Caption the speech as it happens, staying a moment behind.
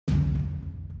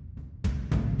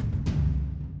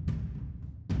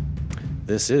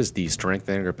This is the Strength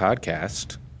and Anger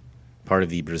Podcast, part of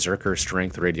the Berserker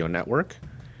Strength Radio Network,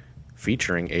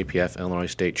 featuring APF Illinois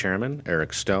State Chairman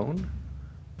Eric Stone,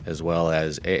 as well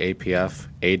as AAPF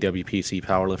AWPC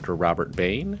powerlifter Robert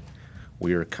Bain.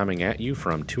 We are coming at you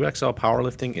from 2XL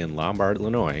Powerlifting in Lombard,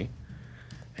 Illinois,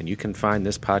 and you can find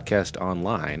this podcast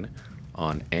online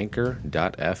on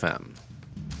anchor.fm.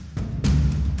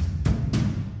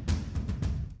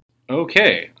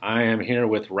 Okay, I am here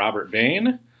with Robert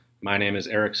Bain. My name is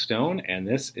Eric Stone, and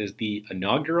this is the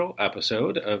inaugural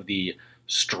episode of the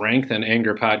Strength and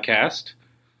Anger Podcast.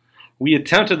 We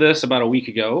attempted this about a week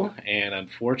ago, and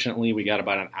unfortunately we got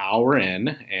about an hour in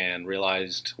and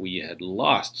realized we had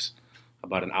lost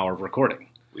about an hour of recording.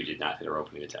 We did not hit our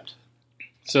opening attempt.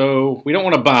 So we don't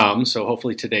want to bomb, so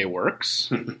hopefully today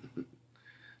works.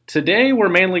 Today we're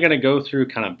mainly going to go through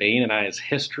kind of Bain and I's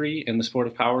history in the sport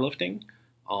of powerlifting.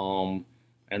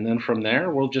 And then from there,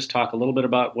 we'll just talk a little bit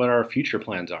about what our future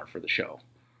plans are for the show.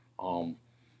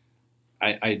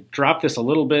 I dropped this a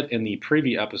little bit in the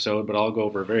preview episode, but I'll go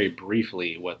over very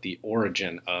briefly what the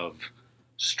origin of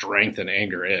Strength and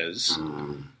Anger is.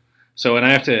 So,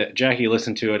 and Jackie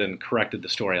listened to it and corrected the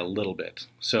story a little bit.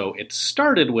 So it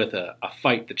started with a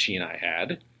fight that she and I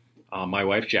had. My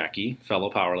wife, Jackie,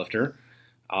 fellow powerlifter,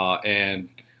 and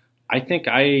I think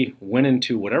I went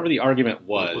into whatever the argument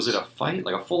was. Was it a fight?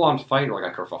 Like a full-on fight or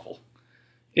like a kerfuffle?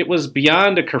 It was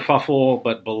beyond a kerfuffle,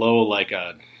 but below like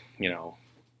a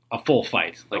full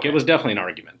fight. Like, It was definitely an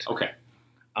argument. Okay.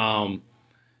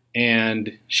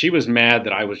 And she was mad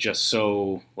that I was just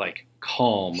so, like,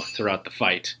 calm throughout the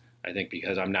fight, I think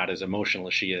because I'm not as emotional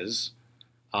as she is,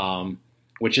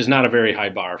 which is not a very high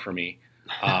bar for me.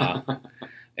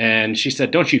 And she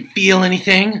said, "Don't you feel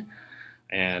anything?"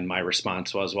 And my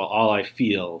response was, well, all I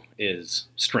feel is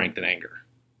strength and anger.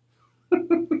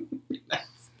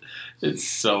 It's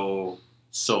so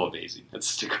amazing. That's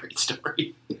such a great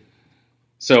story.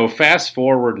 So fast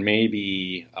forward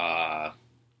maybe, I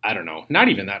don't know, not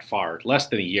even that far, less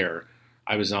than a year,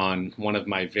 I was on one of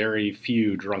my very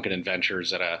few drunken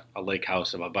adventures at a lake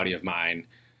house of a buddy of mine.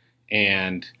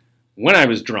 And when I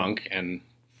was drunk and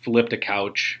flipped a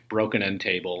couch, broke an end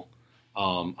table,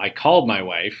 I called my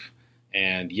wife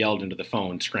and yelled into the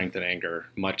phone, strength and anger,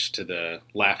 much to the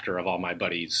laughter of all my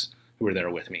buddies who were there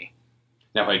with me.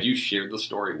 Now, had you shared the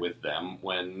story with them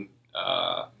when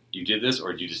you did this,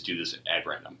 or did you just do this at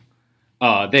random?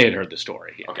 They had heard the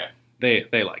story. Yeah. Okay.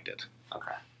 They liked it.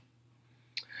 Okay.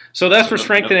 So that's where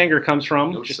strength and anger comes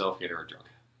from. No self-hate or drunk.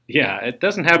 Yeah, it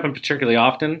doesn't happen particularly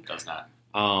often. It does not.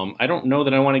 I don't know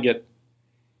that I want to get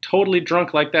totally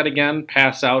drunk like that again,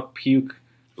 pass out, puke,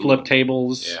 flip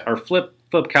tables, or flip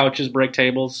couches, break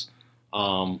tables.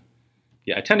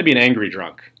 Yeah, I tend to be an angry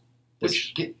drunk.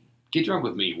 Which get drunk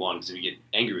with me, one, because if you get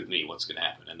angry with me, what's going to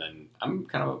happen? And then I'm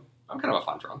kind of a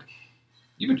fun drunk.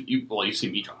 You've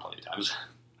seen me drunk plenty of times.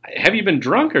 Have you been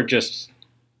drunk or just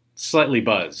slightly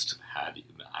buzzed? I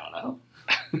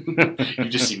don't know. You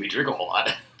just see me drink a whole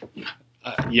lot.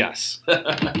 Yes.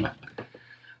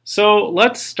 So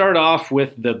let's start off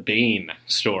with the Bain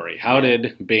story. How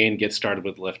did Bain get started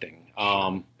with lifting?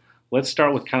 Let's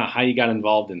start with kind of how you got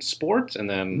involved in sports and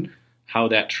then how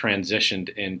that transitioned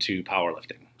into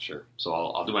powerlifting. Sure. So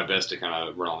I'll do my best to kind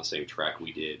of run on the same track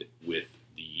we did with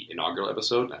the inaugural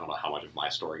episode. I don't know how much of my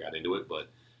story got into it, but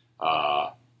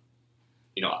all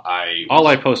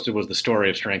I posted was the story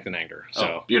of strength and anger.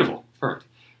 So beautiful, perfect.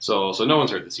 So no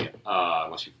one's heard this yet,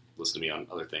 unless you've listened to me on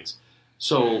other things.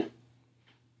 So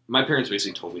my parents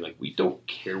basically told me, like, we don't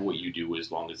care what you do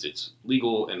as long as it's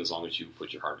legal and as long as you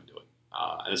put your heart into it.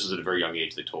 And this was at a very young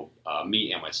age. They told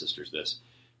me and my sisters this.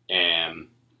 And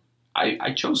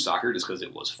I chose soccer just because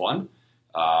it was fun.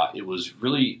 It was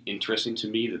really interesting to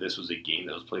me that this was a game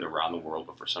that was played around the world,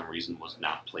 but for some reason was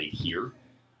not played here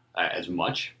as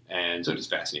much. And so it just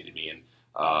fascinated me. And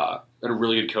had a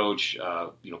really good coach,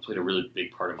 played a really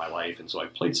big part of my life. And so I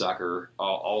played soccer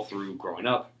all through growing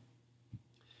up.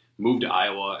 Moved to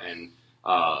Iowa. And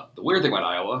the weird thing about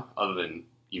Iowa, other than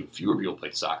even fewer people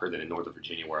played soccer than in Northern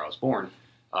Virginia where I was born,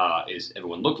 is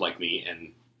everyone looked like me,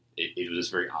 and it was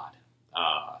just very odd.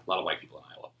 A lot of white people in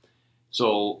Iowa.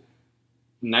 So,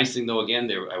 nice thing though,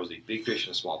 again, I was a big fish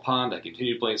in a small pond. I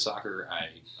continued playing soccer. I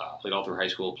played all through high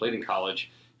school, played in college,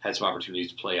 had some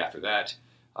opportunities to play after that.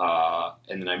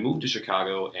 And then I moved to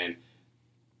Chicago, and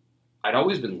I'd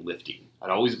always been lifting. I'd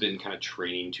always been kind of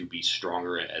training to be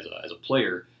stronger as a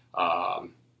player.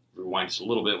 Rewind just a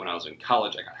little bit, when I was in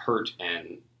college, I got hurt,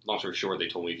 and long story short, they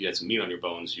told me if you had some meat on your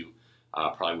bones, you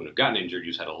probably wouldn't have gotten injured.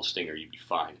 You just had a little stinger, you'd be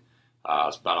fine. I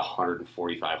was about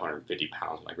 145, 150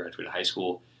 pounds when I graduated high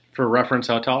school. For reference,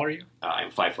 how tall are you?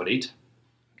 I'm 5'8".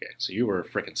 Okay, so you were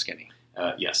freaking skinny.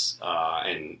 Yes,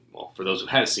 and well, for those who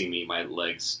have seen me, my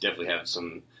legs definitely have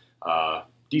some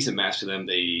decent mass to them.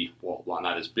 They, well, while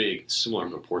not as big, similar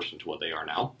in proportion to what they are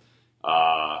now.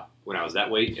 When I was that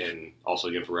weight, and also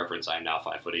again for reference, I am now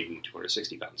 5'8" and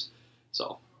 260 pounds.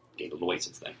 So gained a little weight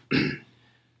since then.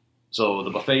 So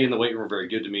the buffet and the weight room were very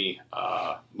good to me.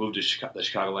 Moved to the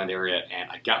Chicagoland area, and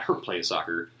I got hurt playing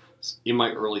soccer in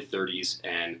my early 30s,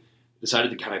 and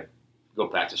decided to kind of go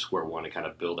back to square one and kind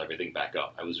of build everything back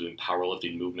up. I was doing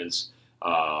powerlifting movements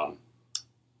at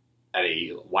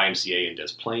a YMCA in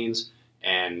Des Plaines,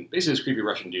 and basically this creepy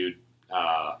Russian dude,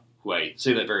 who I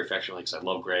say that very affectionately because I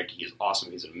love Greg. He is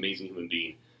awesome. He's an amazing human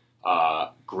being.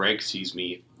 Greg sees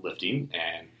me lifting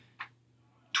and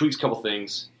tweaks a couple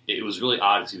things. It was really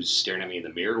odd because he was staring at me in the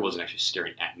mirror. He wasn't actually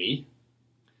staring at me.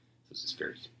 This is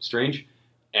very strange.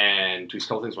 And tweaks a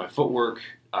couple things with my footwork.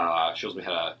 Shows me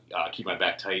how to keep my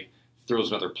back tight. Throws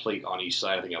another plate on each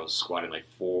side. I think I was squatting like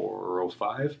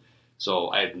 405. So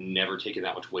I had never taken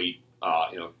that much weight,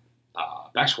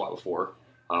 back squat before.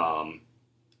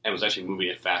 And was actually moving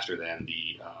it faster than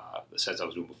the sets I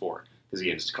was doing before. Because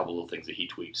again, just a couple little things that he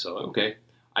tweaked. So, okay,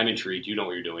 I'm intrigued. You know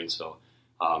what you're doing, so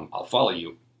I'll follow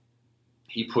you.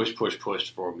 He pushed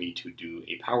for me to do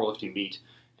a powerlifting meet.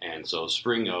 And so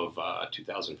spring of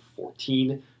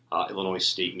 2014, Illinois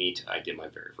State meet, I did my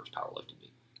very first powerlifting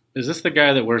meet. Is this the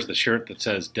guy that wears the shirt that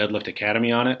says Deadlift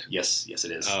Academy on it? Yes,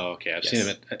 it is. Oh, okay. I've seen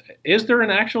him. Is there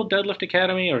an actual Deadlift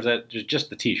Academy, or is that just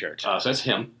the T-shirt? So that's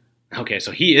him. Okay,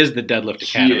 so he is the Deadlift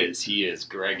Academy. He is.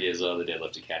 Greg is the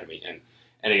Deadlift Academy. And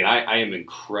again, I am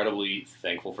incredibly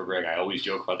thankful for Greg. I always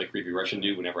joke about the creepy Russian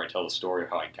dude whenever I tell the story of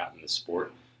how I got in the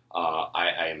sport.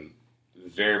 I am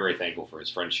very, very thankful for his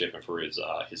friendship and for his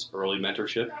early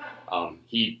mentorship.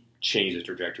 He changed the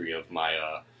trajectory of my,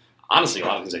 honestly, a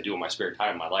lot of things I do in my spare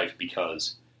time in my life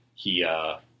because he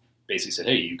basically said,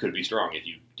 hey, you could be strong if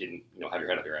you didn't have your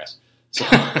head up your ass. So,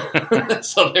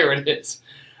 so there it is.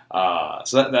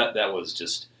 So that was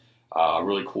just a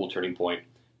really cool turning point.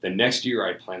 The next year,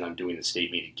 I planned on doing the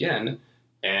state meet again,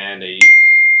 and a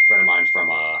friend of mine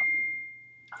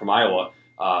from Iowa,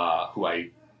 who I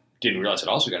didn't realize had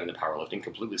also got into powerlifting,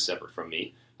 completely separate from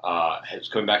me, was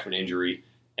coming back from an injury,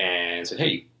 and said,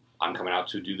 "Hey, I'm coming out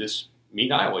to do this meet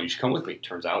in Iowa. You should come with me."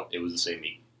 Turns out it was the same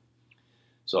meet.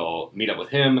 So meet up with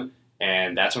him,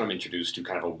 and that's when I'm introduced to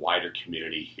kind of a wider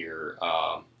community here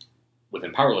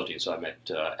within powerlifting. So I met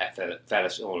at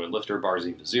Fattest Illinois Lifter,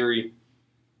 Barzine Vaziri,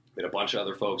 met a bunch of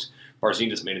other folks. Barzine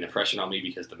just made an impression on me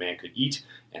because the man could eat,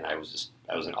 and I was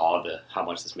in awe of how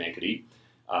much this man could eat.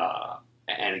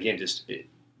 And again,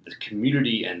 the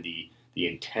community and the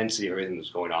intensity of everything that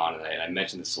was going on. And I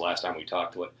mentioned this the last time we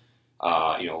talked to it.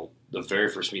 The very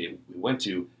first meeting we went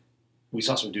to, we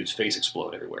saw some dude's face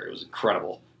explode everywhere. It was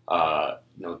incredible.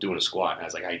 Doing a squat, and I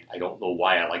was like, I don't know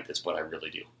why I like this, but I really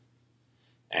do.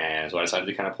 And so I decided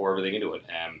to kind of pour everything into it.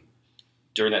 And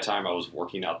during that time, I was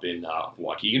working up in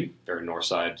Waukegan, very north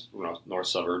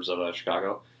suburbs of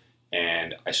Chicago.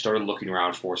 And I started looking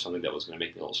around for something that was going to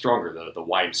make me a little stronger. The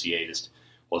YMCA just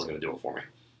wasn't going to do it for me.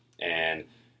 And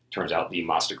turns out the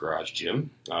Mazda Garage gym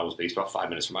was based about 5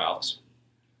 minutes from my office.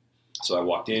 So I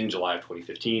walked in July of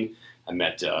 2015. I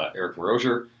met Eric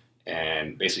Morozier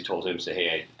and basically told him, say,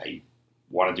 hey, I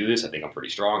want to do this. I think I'm pretty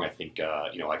strong. I think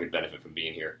I could benefit from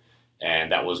being here.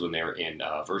 And that was when they were in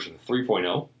version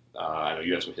 3.0. I know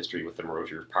you have some history with the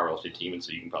Morozier powerlifting team, and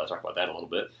so you can probably talk about that a little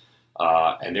bit.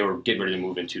 And they were getting ready to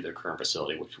move into their current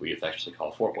facility, which we affectionately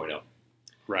call 4.0.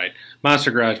 Right.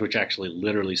 Monster Garage, which actually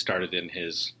literally started in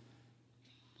his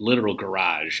literal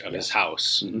garage of his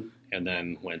house, and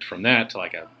then went from that to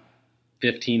like a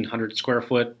 1,500 square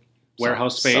foot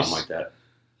warehouse space. Something like that.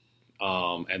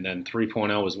 And then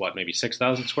 3.0 was what, maybe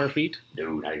 6,000 square feet?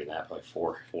 No, not even that, probably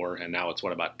 4. 4, and now it's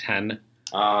what, about 10?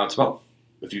 It's about,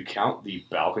 if you count the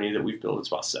balcony that we've built, it's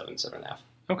about 7.5.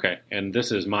 Okay, and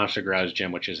this is Monster Garage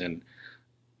Gym, which is in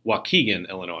Waukegan,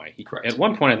 Illinois. Correct. At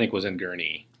one point, I think was in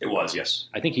Gurnee. It was, yes.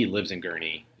 I think he lives in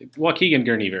Gurnee. Waukegan and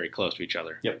Gurnee very close to each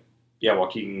other. Yep. Yeah,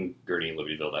 Waukegan, Gurnee, and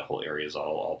Libertyville, that whole area is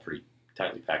all pretty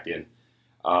tightly packed in.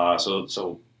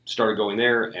 So started going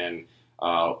there, and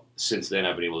since then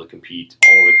I've been able to compete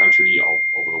all over the country, all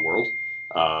over the world.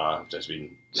 Which has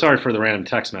been Sorry for the random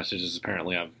text messages.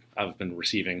 Apparently, I've been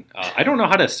receiving. I don't know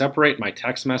how to separate my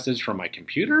text message from my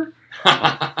computer.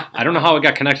 I don't know how it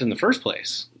got connected in the first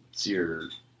place. It's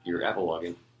your Apple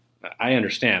login. I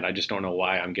understand. I just don't know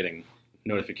why I'm getting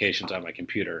notifications on my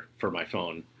computer for my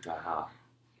phone.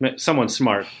 Someone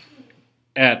smart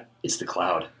It's the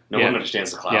cloud. No one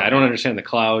understands the cloud. Yeah, I don't understand the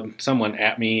cloud. Someone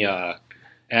at me at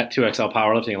 2XL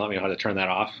Powerlifting and let me know how to turn that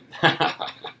off.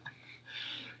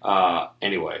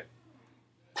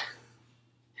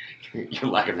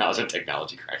 your lack of knowledge of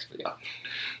technology cracks me up.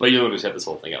 But you're the one who's had this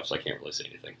whole thing up, so I can't really say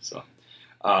anything. So,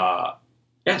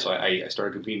 so I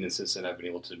started competing, and since then I've been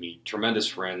able to meet tremendous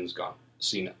friends,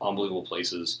 seen unbelievable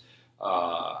places.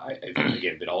 I've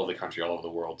again been all over the country, all over the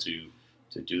world to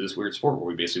do this weird sport where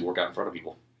we basically work out in front of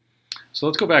people. So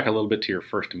let's go back a little bit to your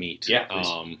first meet. Yeah,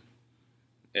 please.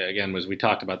 Again, as we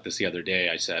talked about this the other day,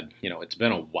 I said, it's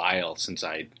been a while since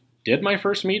I did my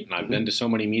first meet, and I've been to so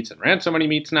many meets and ran so many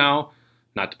meets now,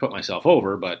 not to put myself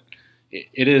over, but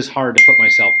it is hard to put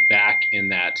myself back in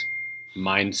that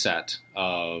mindset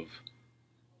of,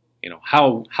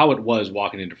 how it was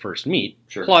walking into first meet.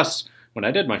 Sure. Plus, when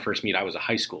I did my first meet, I was a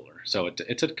high schooler. So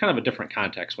it's a kind of a different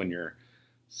context when you're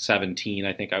 17,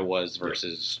 I think I was,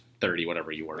 versus 30,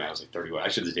 whatever you were. Yeah, I was like 31. I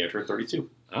should have the day after 32.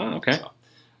 Oh, okay.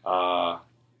 So,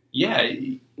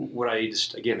 what I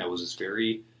was just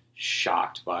very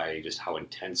shocked by just how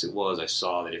intense it was. I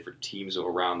saw the different teams that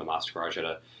were around. The Monster Garage had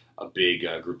a big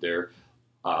group there.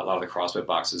 A lot of the CrossFit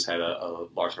boxes had a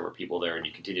large number of people there, and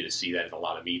you continue to see that in a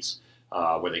lot of meets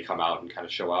where they come out and kind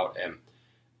of show out. And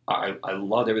I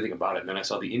loved everything about it. And then I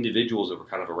saw the individuals that were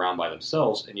kind of around by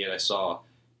themselves, and yet I saw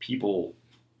people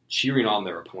cheering on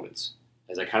their opponents.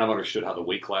 As I kind of understood how the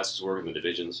weight classes work in the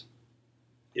divisions,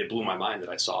 it blew my mind that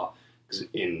I saw, because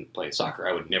in playing soccer,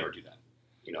 I would never do that.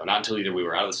 Not until either we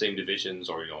were out of the same divisions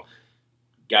or,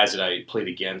 guys that I played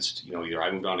against, either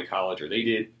I moved on to college or they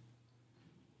did.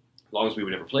 As long as we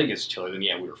would never play against each other, then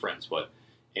we were friends. But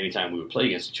anytime we would play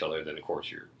against each other, then of course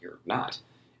you're not.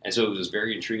 And so it was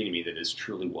very intriguing to me that this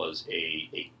truly was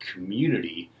a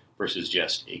community versus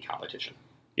just a competition.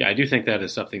 Yeah, I do think that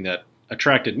is something that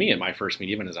attracted me in my first meet,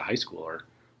 even as a high schooler,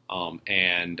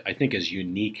 and I think is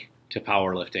unique to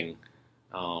powerlifting.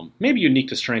 Maybe unique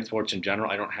to strength sports in general.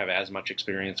 I don't have as much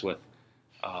experience with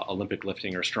Olympic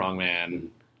lifting or strongman.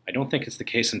 I don't think it's the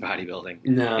case in bodybuilding.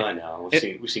 No.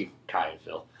 We've seen Kai and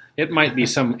Phil. It might be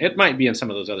in some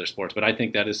of those other sports, but I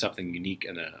think that is something unique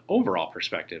in an overall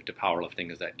perspective to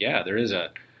powerlifting. Is that there is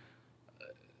a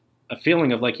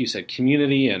feeling of, like you said,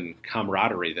 community and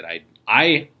camaraderie that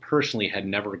I personally had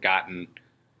never gotten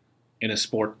in a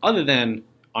sport other than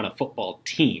on a football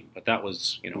team, but that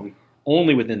was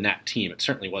only within that team. It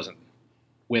certainly wasn't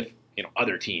with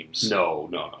other teams. No.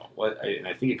 And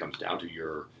I think it comes down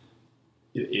to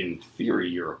in theory,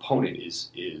 your opponent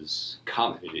is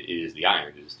common. It is the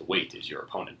iron, it is the weight, is your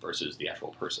opponent versus the actual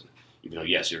person. Even though,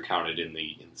 yes, you're counted in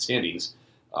the standings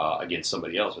against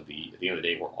somebody else, but at the end of the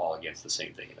day, we're all against the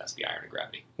same thing, and that's the iron and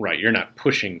gravity. Right. You're not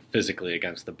pushing physically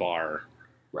against the bar.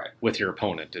 Right. With your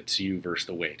opponent. It's you versus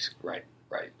the weight. Right.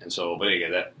 And so, but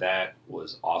again, that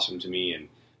was awesome to me. And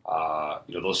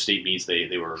those state meets,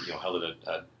 they were held at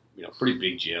a pretty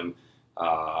big gym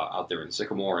out there in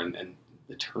Sycamore, and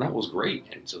the turnout was great.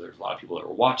 And so there's a lot of people that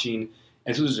were watching,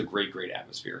 and so it was a great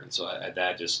atmosphere. And so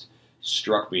that just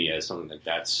struck me as something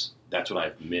that's what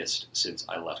I've missed since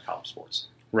I left college sports.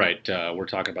 Right. We're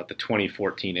talking about the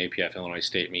 2014 APF Illinois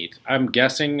State meet. I'm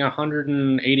guessing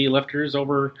 180 lifters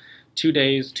over 2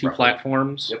 days, two Roughly.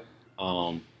 Platforms. Yep.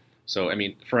 So, I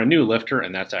mean, for a new lifter,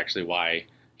 and that's actually why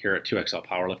here at 2XL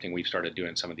Powerlifting we've started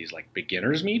doing some of these like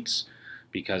beginners meets,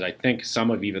 because I think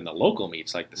some of even the local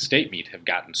meets, like the state meet, have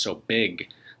gotten so big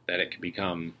that it can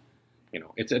become,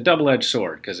 it's a double-edged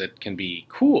sword, because it can be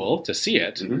cool to see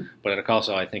it, but it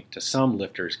also, I think, to some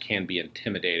lifters can be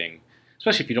intimidating,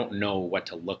 especially if you don't know what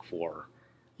to look for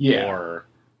or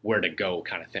where to go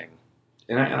kind of thing.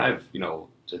 And I've,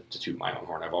 to toot my own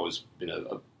horn, I've always been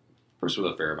a person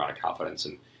with a fair amount of confidence,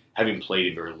 and having played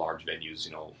in very large venues,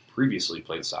 previously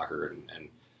played soccer and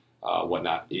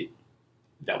whatnot,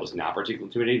 that was not particularly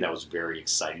intimidating. That was very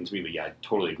exciting to me. But yeah, I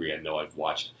totally agree. I know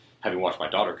having watched my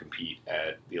daughter compete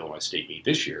at the Illinois State meet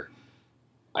this year,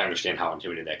 I understand how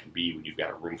intimidating that can be when you've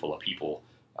got a room full of people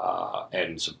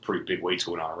and some pretty big weights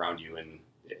going on around you, and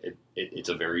it's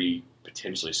a very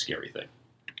potentially scary thing.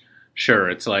 Sure.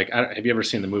 It's like, have you ever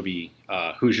seen the movie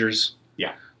Hoosiers?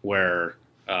 Yeah. Where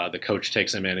the coach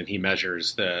takes him in and he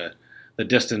measures the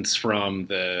distance from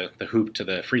the hoop to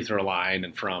the free throw line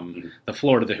and from the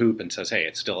floor to the hoop and says, hey,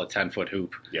 it's still a 10-foot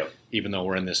hoop, even though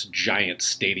we're in this giant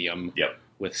stadium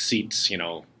with seats,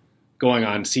 going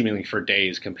on seemingly for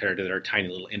days compared to their tiny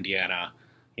little Indiana,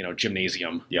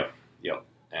 gymnasium. Yep.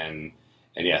 And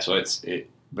yeah, so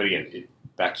but again,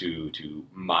 back to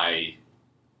my,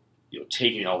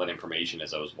 taking all that information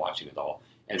as I was watching it all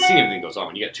and seeing everything goes on.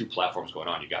 When you got two platforms going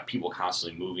on, you got people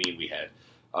constantly moving. We had,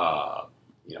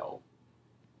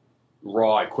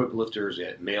 raw equipped lifters, we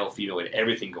had male, female, we had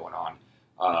everything going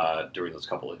on during those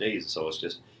couple of days. So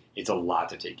it's a lot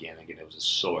to take in. Again, it was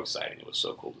just so exciting. It was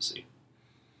so cool to see.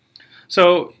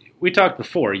 So we talked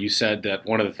before. You said that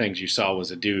one of the things you saw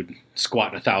was a dude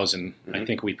squatting 1,000. Mhm. I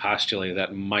think we postulated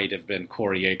that might have been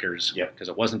Corey Akers. Yep. Because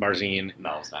it wasn't Barzine.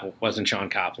 No, it's not. It wasn't Sean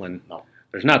Copeland. No.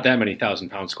 There's not that many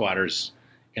 1,000-pound squatters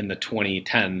in the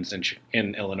 2010s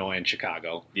in Illinois and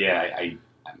Chicago. Yeah,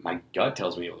 my gut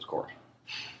tells me it was Corey.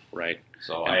 Right.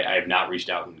 So I have not reached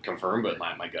out and confirmed, but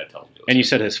my gut tells me it was. And you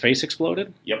said his face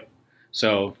exploded? Yep.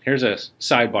 So here's a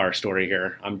sidebar story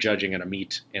here. I'm judging at a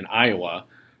meet in Iowa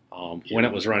when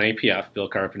it was run APF, Bill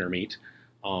Carpenter meet.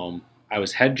 I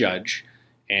was head judge,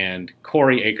 and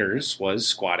Corey Akers was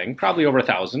squatting, probably over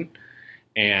 1,000.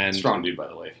 And Strong dude, by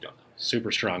the way, if you don't know.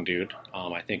 super strong dude.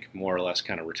 I think more or less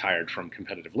kind of retired from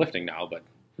competitive lifting now, but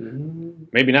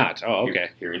maybe not. Oh,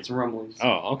 okay. Hearing some rumblings.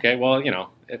 Oh, okay. Well, a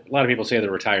lot of people say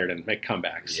they're retired and make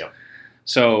comebacks. Yep.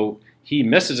 So he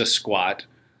misses a squat,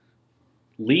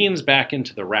 leans back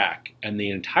into the rack, and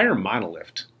the entire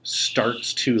monolift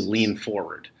starts to lean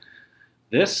forward.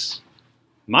 This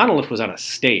monolift was on a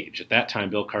stage. At that time,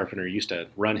 Bill Carpenter used to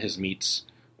run his meets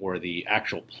where the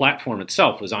actual platform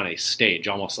itself was on a stage,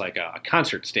 almost like a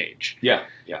concert stage. Yeah.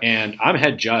 And I'm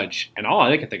head judge, and all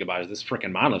I can think about is this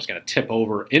freaking monolift's going to tip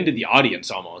over into the audience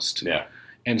almost. Yeah.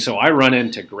 And so I run in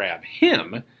to grab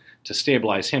him to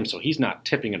stabilize him so he's not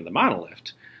tipping into the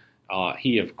monolift.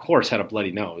 He, of course, had a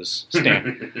bloody nose,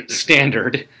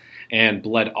 standard, and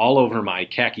bled all over my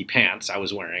khaki pants I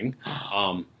was wearing.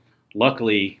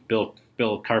 Luckily, Bill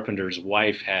Carpenter's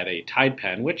wife had a Tide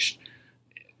pen, which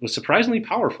was surprisingly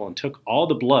powerful and took all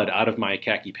the blood out of my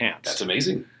khaki pants. That's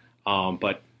amazing.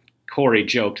 But Corey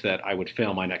joked that I would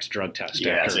fail my next drug test.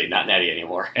 Yeah, say not natty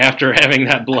anymore. After having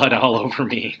that blood all over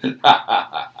me.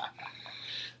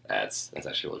 That's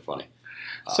actually really funny.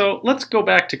 So let's go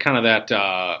back to kind of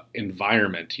that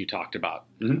environment you talked about.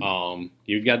 Mhm.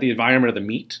 You've got the environment of the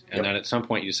meet, and Yep. then at some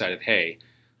point you decided, hey,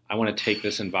 I want to take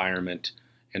this environment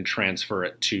and transfer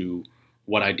it to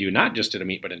what I do, not just at a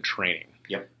meet, but in training.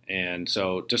 Yep. And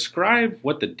so describe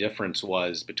what the difference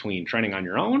was between training on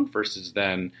your own versus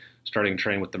then starting to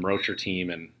train with the Mrocher team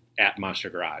and at Monster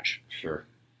Garage. Sure.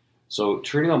 So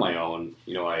training on my own,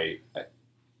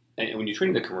 and when you train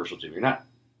in the commercial gym,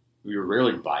 you're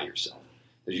rarely by yourself.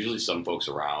 There's usually some folks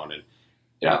around, and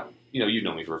you've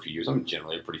known me for a few years. I'm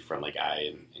generally a pretty friendly guy,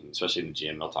 and especially in the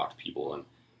gym, I'll talk to people. And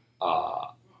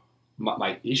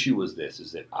my issue was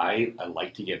is that I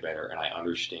like to get better, and I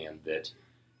understand that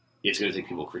it's going to take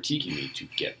people critiquing me to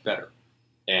get better.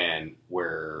 And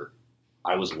where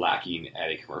I was lacking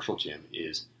at a commercial gym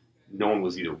is no one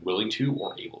was either willing to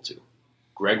or able to.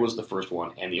 Greg was the first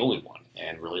one and the only one,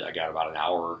 and really I got about an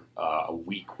hour a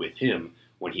week with him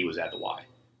when he was at the Y.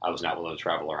 I was not willing to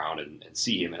travel around and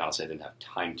see him, and honestly I didn't have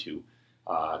time to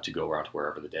go around to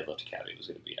wherever the Deadlift Academy was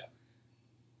going to be at.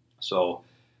 So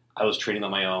I was training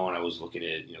on my own. I was looking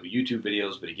at YouTube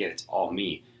videos, but again, it's all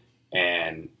me.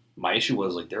 And my issue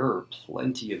was there are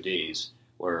plenty of days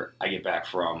where I get back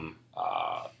from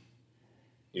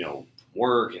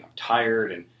work and I'm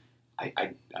tired and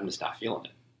I'm just not feeling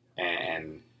it.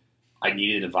 And I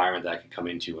needed an environment that I could come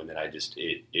into, and that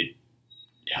it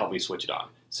helped me switch it on.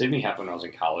 Same thing happened when I was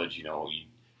in college.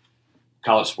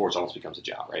 College sports almost becomes a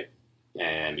job, right?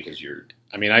 And because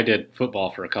I did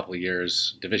football for a couple of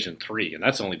years, Division III, and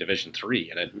that's only Division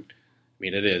III, and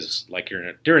it is like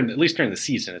at least during the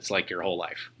season, it's like your whole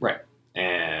life, right?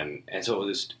 And so it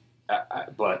was.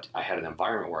 But I had an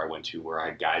environment where I went to where I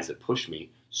had guys that pushed me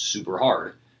super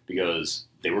hard because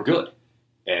they were good,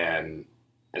 and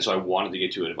so I wanted to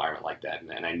get to an environment like that,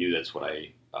 and I knew that's what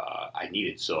I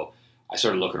needed. So I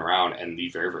started looking around, and the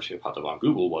very first thing that popped up on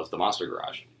Google was the Monster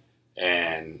Garage,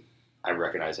 and I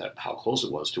recognized how close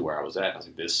it was to where I was at. I was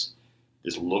like, this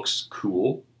looks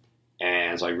cool,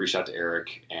 and so I reached out to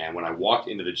Eric, and when I walked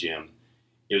into the gym,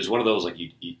 it was one of those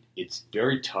it's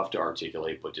very tough to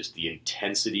articulate, but just the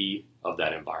intensity of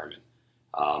that environment.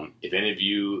 If any of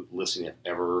you listening have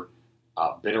ever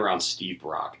been around Steve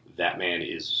Brock, that man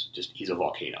is he's a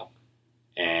volcano,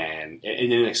 and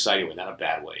in an exciting way, not a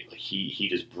bad way. He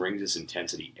just brings this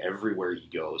intensity everywhere he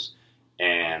goes,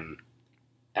 and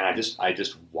I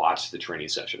just watched the training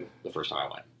session the first time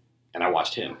I went, and I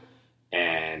watched him,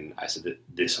 and I said that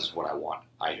this is what I want.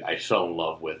 I fell in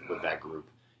love with that group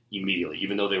immediately,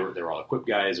 even though they were all equipped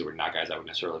guys. They were not guys I would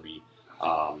necessarily be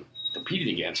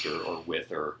competing against or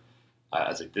with. I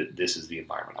was like, this is the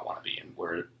environment I want to be in,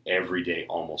 where every day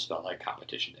almost felt like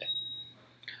competition day.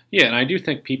 Yeah, and I do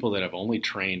think people that have only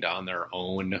trained on their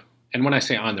own, and when I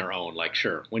say on their own,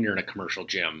 sure, when you're in a commercial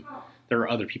gym, there are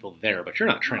other people there, but you're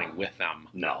not training with them.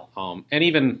 No. And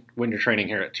even when you're training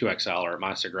here at 2XL or at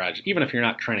Monster Garage, even if you're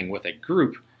not training with a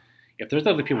group, if there's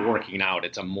other people working out,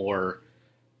 it's a more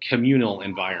communal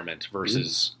environment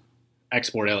versus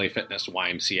Export LA Fitness,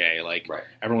 YMCA. Like Right.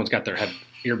 everyone's got their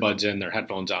earbuds in, their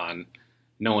headphones on.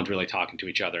 No one's really talking to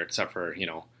each other except for,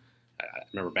 I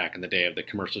remember back in the day of the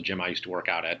commercial gym I used to work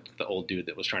out at, the old dude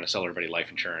that was trying to sell everybody life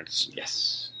insurance.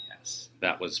 Yes.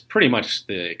 That was pretty much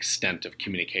the extent of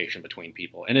communication between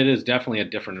people. And it is definitely a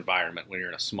different environment when you're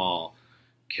in a small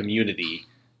community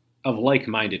of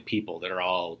like-minded people that are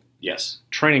all Yes.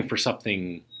 training for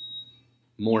something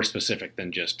more specific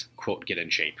than just, quote, get in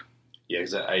shape. Yeah,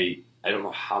 because I don't know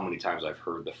how many times I've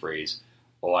heard the phrase,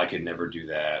 "Oh, I could never do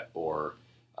that," or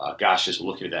 "Gosh, just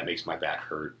looking at that makes my back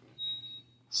hurt."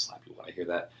 Slap you when I hear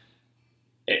that.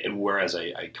 And whereas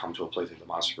I come to a place like the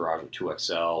Monster Garage or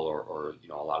 2XL or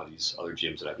a lot of these other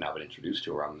gyms that I've now been introduced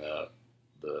to around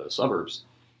the suburbs,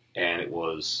 and it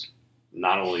was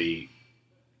not only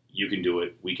you can do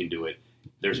it, we can do it.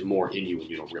 There's more in you and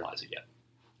you don't realize it yet.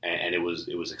 And it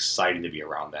was exciting to be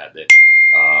around that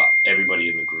everybody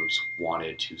in the groups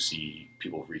wanted to see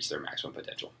people reach their maximum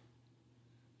potential.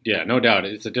 Yeah, no doubt.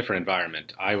 It's a different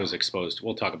environment. I was exposed,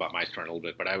 we'll talk about my story in a little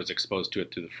bit, but I was exposed to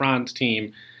it through the Franz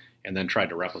team and then tried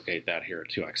to replicate that here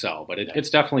at 2XL. But it's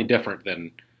definitely different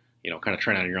than, kind of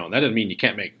training on your own. That doesn't mean you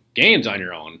can't make gains on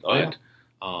your own. Oh, but,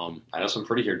 yeah. I know some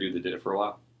pretty hair dude that did it for a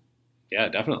while. Yeah,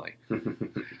 definitely.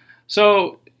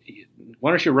 So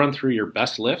why don't you run through your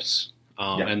best lifts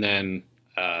and then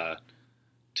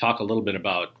talk a little bit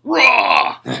about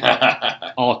raw,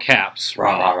 all caps,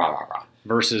 Rah.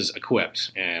 versus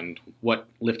equipped, and what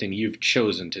lifting you've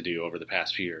chosen to do over the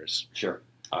past few years. Sure.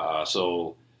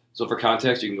 So for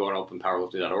context, you can go on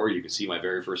openpowerlifting.org. You can see my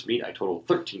very first meet. I totaled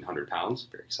 1,300 pounds.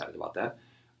 Very excited about that.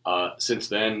 Since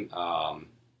then,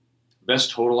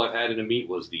 best total I've had in a meet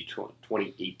was the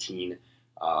 2018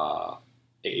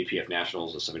 AAPF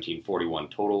Nationals, a 1741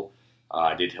 total.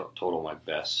 I did total my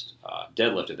best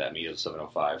deadlift at that meet as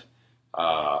 705.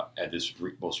 At this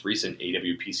most recent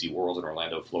AWPC Worlds in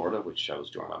Orlando, Florida, which I was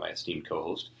joined by my esteemed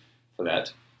co-host for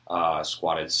that.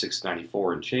 Squatted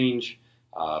 694 and change,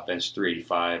 benched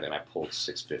 385, and I pulled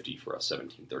 650 for a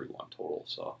 1731 total.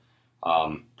 So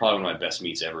probably one of my best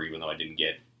meets ever, even though I didn't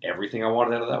get everything I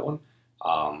wanted out of that one.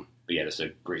 But yeah, just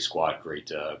a great squat, great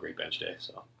bench day.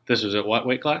 So this was at what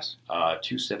weight class?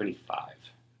 275.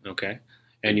 Okay,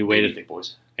 and you weighed thick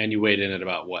boys. And you weighed in at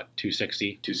about what,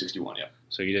 260? 261. Yeah.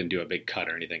 So you didn't do a big cut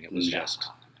or anything. It was just.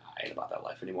 I ain't about that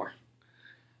life anymore.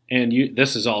 And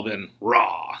this has all been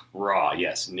raw. Raw,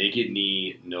 yes. Naked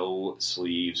knee, no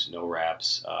sleeves, no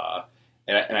wraps.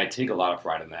 And I take a lot of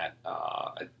pride in that.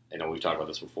 I know we've talked about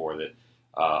this before, that,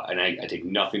 and I take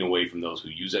nothing away from those who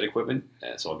use that equipment.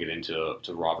 And so I'll get into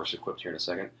raw versus equipped here in a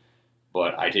second.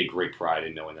 But I take great pride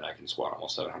in knowing that I can squat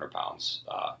almost 700 pounds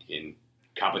in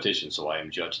competition. So I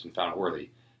am judged and found worthy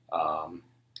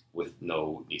with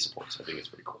no knee supports. I think it's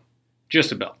pretty cool.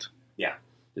 Just a belt. Yeah,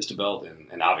 just a belt.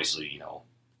 And obviously,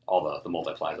 all the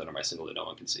multiplies under my single that no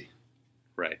one can see.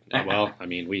 Right. Well, I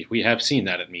mean, we have seen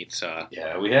that at meets.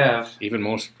 Yeah, we have. Even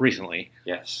most recently.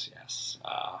 Yes.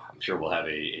 I'm sure we'll have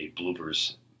a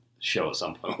bloopers show at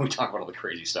some point when we talk about all the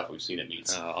crazy stuff we've seen at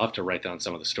meets. I'll have to write down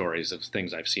some of the stories of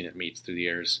things I've seen at meets through the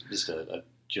years. Just a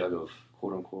jug of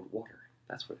quote-unquote water.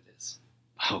 That's what it is.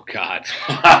 Oh, God.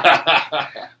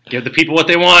 Give the people what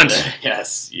they want.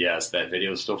 Yes. That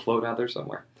video is still floating out there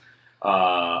somewhere.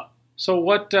 So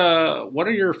what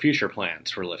are your future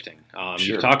plans for lifting? Sure.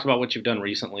 You've talked about what you've done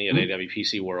recently at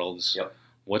AWPC Worlds. Yep.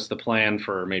 What's the plan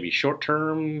for maybe short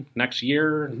term, next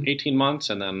year, 18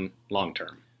 months, and then long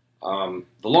term?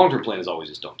 The long-term plan is always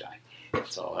just don't die.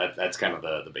 So that's kind of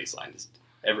the baseline. Just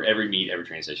every meet, every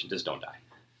training session, just don't die.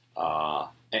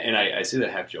 And I say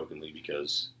that half jokingly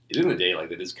because at the end of the day, like,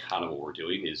 that is kind of what we're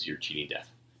doing, is you're cheating death.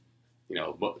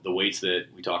 But the weights that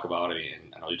we talk about,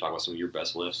 and I know you talk about some of your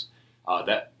best lifts,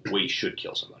 that weight should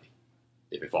kill somebody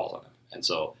if it falls on them. And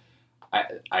so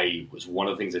I was one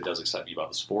of the things that does excite me about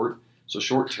the sport. So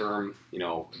short term,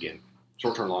 again,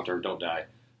 short term, long term, don't die.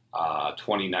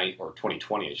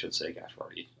 2020, I should say. Gosh, we're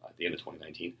already at the end of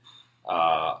 2019.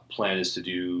 Plan is to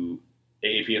do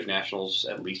AAPF Nationals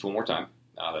at least one more time.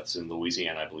 That's in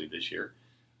Louisiana, I believe, this year.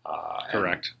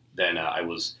 Correct. Then I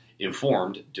was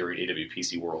informed during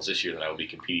AWPC Worlds this year that I will be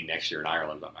competing next year in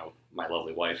Ireland by my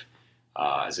lovely wife,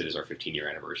 as it is our 15-year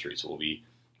anniversary. So we'll be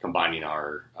combining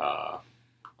our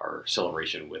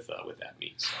celebration with that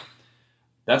meet. So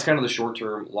that's kind of the short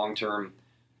term. Long term,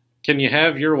 can you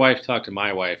have your wife talk to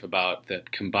my wife about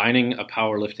that combining a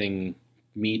powerlifting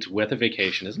meet with a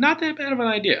vacation is not that bad of an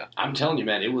idea? I'm telling you,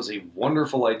 man, it was a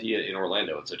wonderful idea in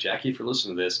Orlando. And so, Jackie, if you're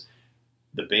listening to this,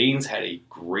 the Baines had a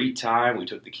great time. We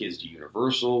took the kids to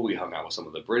Universal. We hung out with some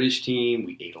of the British team.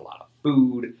 We ate a lot of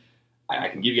food. I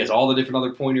can give you guys all the different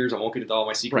other pointers. I won't get into all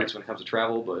my secrets when it comes to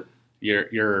travel, but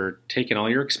you're taking all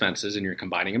your expenses and you're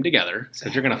combining them together because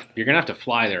Exactly. you're gonna have to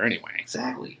fly there anyway.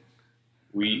 Exactly.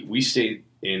 We stayed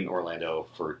in Orlando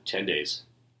for 10 days,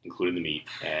 including the meet,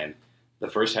 and the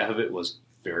first half of it was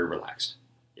very relaxed.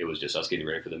 It was just us getting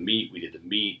ready for the meet. We did the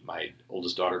meet. My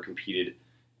oldest daughter competed,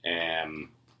 and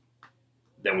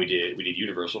then we did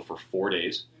Universal for 4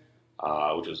 days,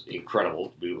 which was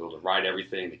incredible. We were able to ride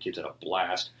everything. The kids had a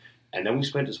blast, and then we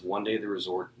spent just one day at the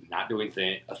resort, not doing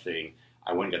a thing.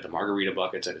 I went and got the margarita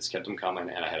buckets. I just kept them coming,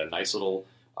 and I had a nice little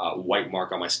white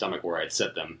mark on my stomach where I had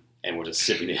set them, and was just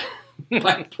sipping it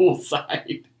by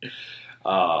poolside.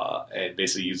 And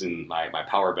basically using my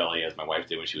power belly as my wife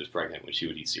did when she was pregnant, when she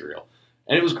would eat cereal.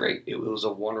 And it was great. It was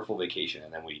a wonderful vacation.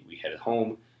 And then we headed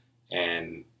home,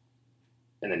 and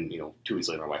then 2 weeks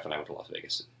later, my wife and I went to Las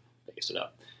Vegas and Vegas it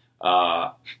up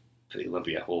for the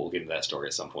Olympia. We'll get into that story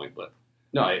at some point, but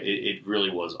no, it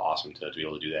really was awesome to be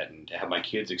able to do that and to have my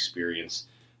kids experience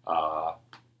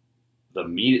the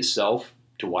meet itself,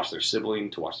 to watch their sibling,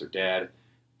 to watch their dad,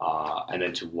 and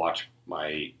then to watch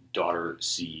my daughter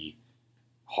see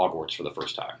Hogwarts for the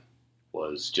first time.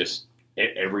 Was just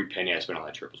every penny I spent on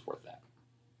that trip was worth that.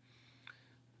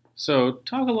 So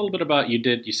talk a little bit about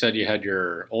you said you had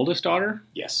your oldest daughter?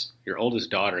 Yes. Your oldest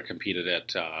daughter competed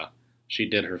at she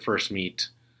did her first meet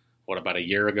about a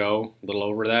year ago, a little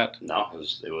over that? No, it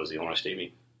was the Illinois State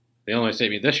meet. The Illinois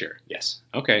State meet this year? Yes.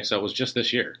 Okay, so it was just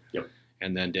this year. Yep.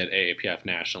 And then did AAPF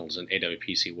Nationals and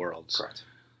AWPC Worlds. Correct.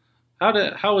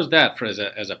 How was that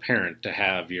as a parent to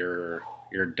have your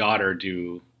daughter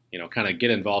do, kind of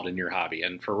get involved in your hobby?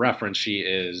 And for reference, she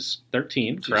is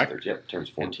 13, correct? She's yep, turns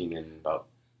 14 in about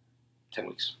 10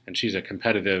 weeks. And she's a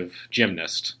competitive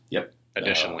gymnast. Yep.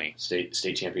 Additionally. State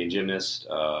champion gymnast,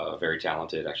 very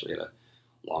talented. Actually had a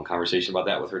long conversation about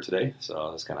that with her today.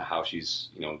 So that's kind of how she's,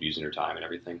 using her time and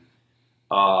everything.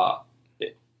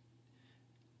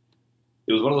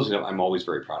 It was one of those things. I'm always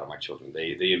very proud of my children.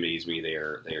 They amaze me.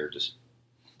 They're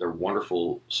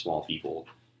wonderful small people.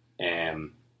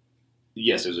 And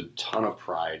yes, there's a ton of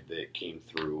pride that came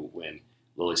through when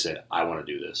Lily said, "I want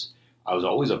to do this." I was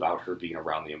always about her being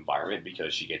around the environment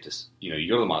because she gets to, you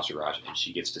go to the Monster Garage and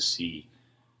she gets to see,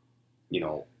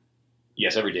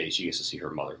 yes, every day she gets to see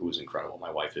her mother, who is incredible. My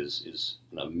wife is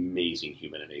an amazing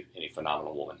human and a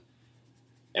phenomenal woman.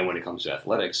 And when it comes to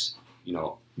athletics,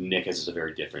 Nick has a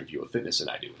very different view of fitness than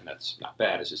I do, and that's not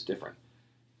bad. It's just different.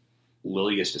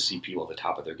 Lily gets to see people at the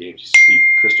top of their game. She sees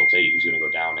Crystal Tate, who's going to go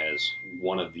down as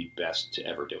one of the best to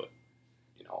ever do it.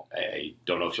 I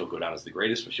don't know if she'll go down as the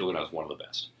greatest, but she'll go down as one of the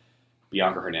best.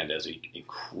 Bianca Hernandez, an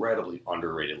incredibly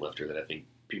underrated lifter that I think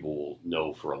people will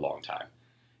know for a long time.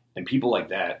 And people like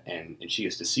that, and she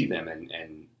gets to see them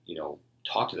and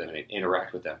talk to them and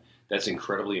interact with them. That's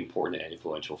incredibly important and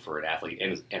influential for an athlete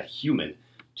and a human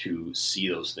to see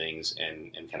those things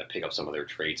and kind of pick up some of their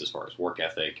traits as far as work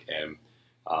ethic and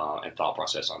thought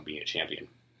process on being a champion.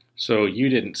 So you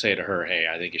didn't say to her, "Hey,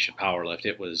 I think you should powerlift."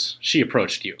 It was she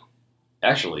approached you.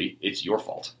 Actually, it's your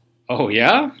fault. Oh,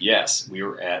 yeah? Yes, we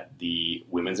were at the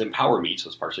Women's Empower meet, so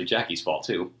it's partially Jackie's fault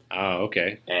too. Oh,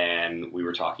 okay. And we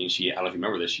were talking. I don't know if you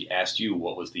remember this. She asked you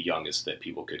what was the youngest that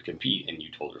people could compete, and you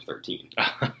told her 13.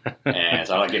 And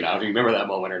so I don't know if you remember that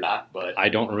moment or not, but I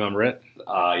don't remember it.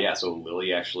 Yeah. So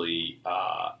Lily actually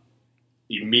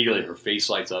immediately her face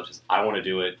lights up. Says, "I want to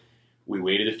do it." We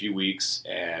waited a few weeks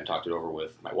and talked it over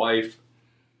with my wife.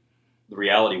 The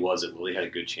reality was that Lily had a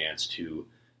good chance to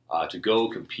go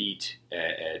compete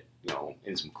at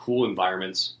in some cool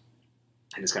environments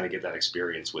and just kind of get that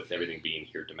experience with everything being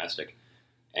here domestic.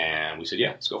 And we said, yeah,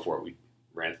 let's go for it. We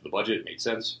ran through the budget. It made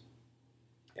sense.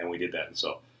 And we did that. And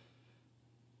so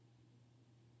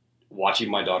watching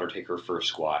my daughter take her first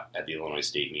squat at the Illinois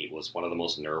State meet was one of the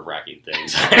most nerve-wracking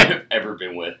things I've ever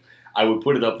been with. I would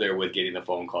put it up there with getting the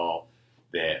phone call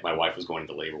that my wife was going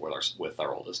into labor with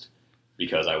our oldest,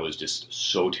 because I was just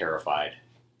so terrified.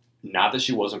 Not that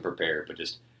she wasn't prepared, but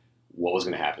just what was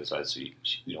going to happen. So we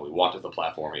walked up the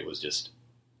platform. It was just,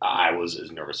 I was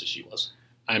as nervous as she was.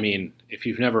 I mean,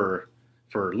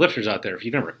 for lifters out there, if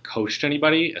you've never coached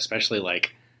anybody, especially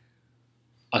like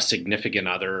a significant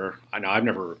other, I know I've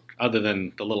never, other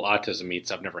than the little autism meets,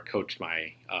 I've never coached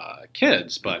my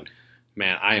kids, but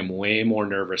man, I am way more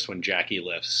nervous when Jackie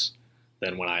lifts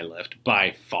than when I lift,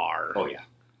 by far.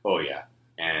 Oh yeah.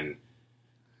 And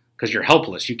because you're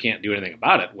helpless, you can't do anything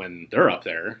about it when they're up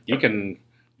there. You can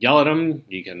yell at them,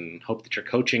 you can hope that your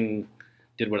coaching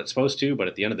did what it's supposed to, but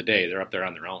at the end of the day, they're up there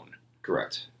on their own.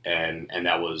 Correct. And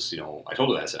that was, I told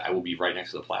her that. I said, I will be right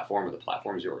next to the platform, and the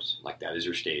platform is yours. Like, that is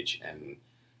your stage, and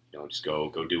just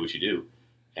go do what you do.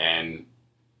 And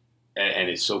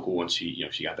it's so cool once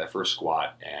she got that first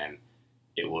squat, and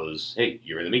it was, hey,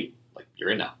 you're in the meet. like, you're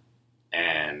in now.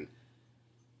 And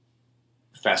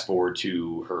fast forward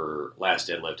to her last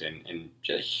deadlift, and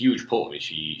she had a huge pull. I mean,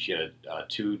 she had a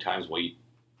 2 times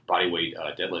body weight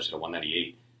deadlift at a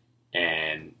 198,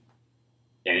 and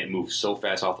it moved so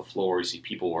fast off the floor. You see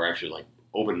people were actually like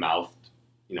open mouthed,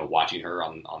 watching her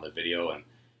on the video, and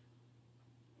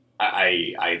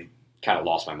I kind of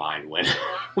lost my mind when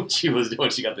she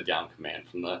got the down command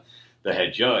from the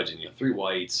head judge, and 3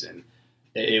 whites, and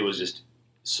it was just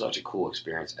such a cool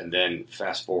experience. And then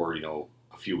fast forward,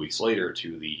 a few weeks later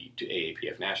to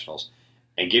AAPF Nationals,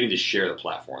 and getting to share the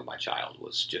platform with my child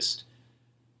was just,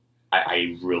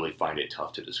 I really find it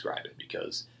tough to describe it,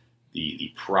 because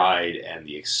the pride and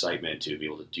the excitement to be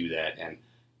able to do that. And,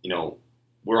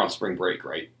 we're on spring break,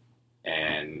 right?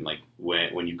 And like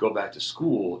when you go back to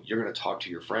school, you're going to talk to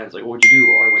your friends like, what'd you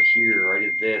do? Oh, I went here, or I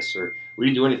did this, or we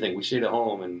didn't do anything. We stayed at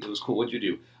home and it was cool. What'd you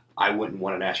do? I went and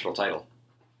won a national title.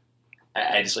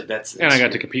 I just like that's and I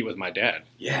got to compete with my dad.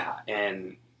 Yeah,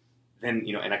 and then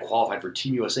and I qualified for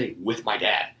Team USA with my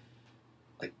dad.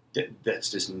 Like that's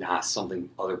just not something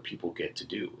other people get to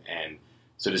do, and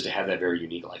so just to have that very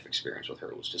unique life experience with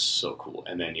her was just so cool.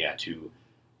 And then to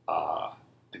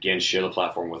again share the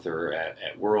platform with her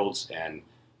at Worlds, and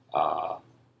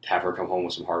have her come home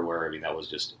with some hardware. I mean, that was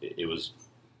just it was,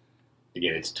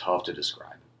 again, it's tough to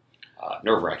describe.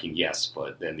 Nerve-wracking, yes,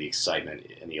 but then the excitement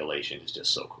and the elation is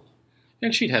just so cool.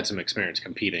 And she'd had some experience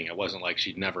competing. It wasn't like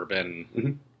she'd never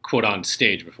been, quote, on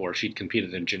stage before. She'd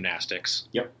competed in gymnastics.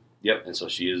 Yep. And so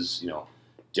she is,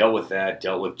 dealt with that,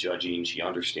 dealt with judging. She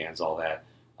understands all that.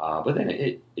 But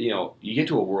then you get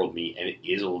to a world meet, and it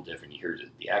is a little different. You hear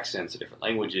the accents, the different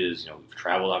languages. We've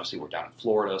traveled. Obviously, we're down in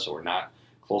Florida, so we're not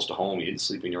close to home. You didn't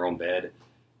sleep in your own bed.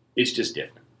 It's just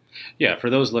different. Yeah, for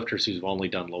those lifters who've only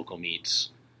done local meets,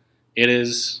 it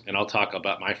is, and I'll talk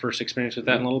about my first experience with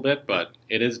that in a little bit, but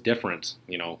it is different.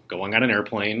 Going on an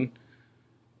airplane,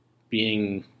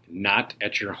 being not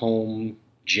at your home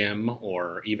gym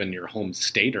or even your home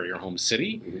state or your home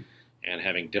city, and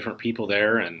having different people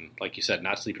there, and like you said,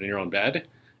 not sleeping in your own bed.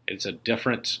 It's a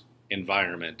different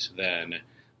environment than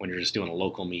when you're just doing a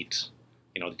local meet,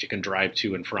 that you can drive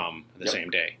to and from the same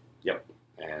day. Yep.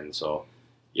 And so,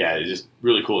 yeah, it's just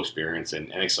really cool experience, and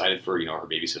excited for, her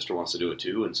baby sister wants to do it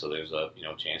too. And so there's a,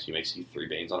 chance you may see 3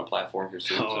 Banes on a platform here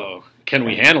soon. Oh, can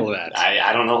we handle that?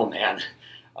 I don't know, man.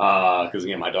 Because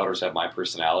again, my daughters have my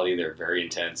personality. They're very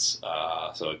intense.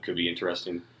 So it could be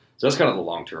interesting. So that's kind of the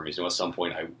long term. At some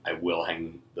point I will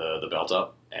hang the belt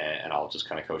up, and I'll just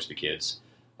kind of coach the kids.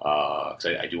 Because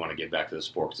I do want to get back to the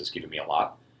sport, because it's given me a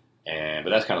lot. But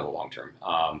that's kind of the long term.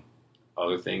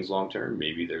 Other things long term,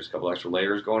 maybe there's a couple extra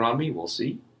layers going on me. We'll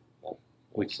see.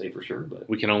 We'll say for sure, but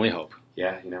we can only hope.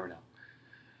 Yeah, you never know.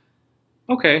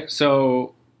 Okay,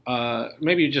 so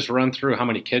maybe you just run through how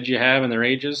many kids you have and their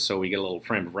ages, so we get a little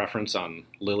frame of reference on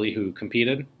Lily, who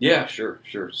competed. Yeah, sure.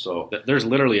 So there's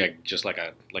literally just like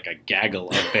a gaggle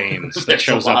of Banes that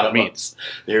shows up at meets.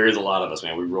 There is a lot of us,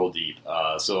 man. We roll deep.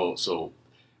 So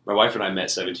my wife and I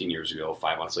met 17 years ago.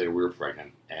 5 months later, we were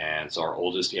pregnant, and so our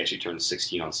oldest, he actually turned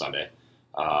 16 on Sunday.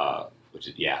 Which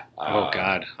is oh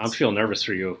God, I'm feeling nervous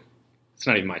for you. It's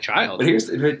not even my child. But here's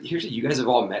you guys have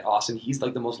all met Austin. He's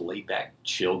like the most laid back,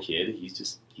 chill kid.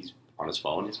 He's on his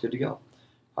phone. He's good to go.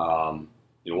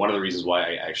 One of the reasons why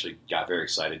I actually got very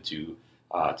excited to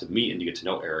meet and to get to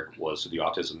know Eric was through the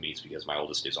autism meets, because my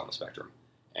oldest is on the spectrum,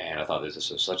 and I thought this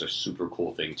is such a super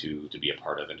cool thing to be a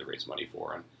part of and to raise money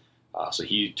for. And so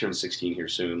he turns 16 here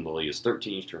soon. Lily is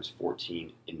 13. She turns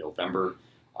 14 in November.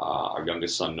 Our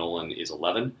youngest son, Nolan, is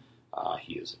 11.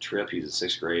 He is a trip. He's in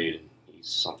 6th grade, and he's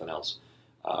something else.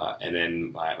 And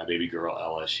then my baby girl,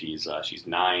 Ella, she's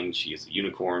 9. She is a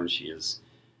unicorn. She is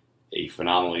a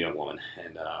phenomenal young woman.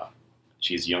 And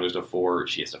she's the youngest of 4.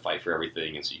 She has to fight for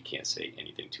everything, and so you can't say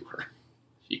anything to her.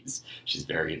 She's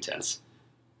very intense.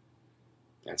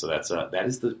 And so that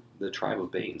is the tribe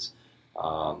of Banes.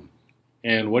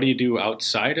 And what do you do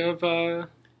outside of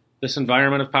this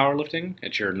environment of powerlifting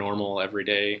at your normal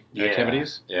everyday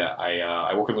activities? Yeah,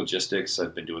 I work in logistics.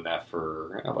 I've been doing that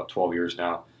for about 12 years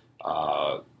now.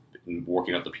 Been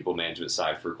working up the people management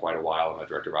side for quite a while. I'm a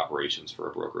director of operations for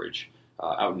a brokerage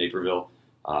out in Naperville.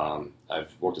 I've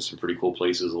worked at some pretty cool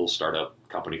places, a little startup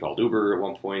company called Uber at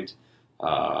one point.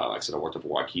 Like I said, I worked up in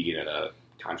Waukegan at a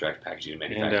contract packaging and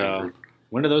manufacturing group.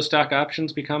 When do those stock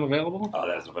options become available? Oh,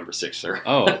 that is November 6th, sir.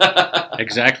 Oh,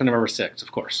 exactly November 6th, of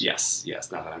course. Yes.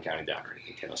 Not that I'm counting down or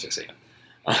anything. 10:06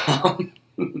 a.m.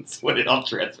 That's when it all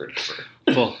transferred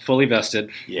over. Fully vested.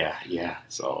 Yeah.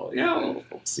 So,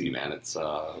 we'll see, man.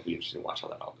 It'll be interesting to watch how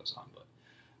that all goes on.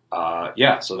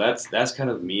 But, so that's kind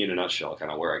of me in a nutshell,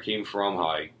 kind of where I came from, how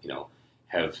I,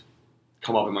 have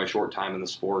come up in my short time in the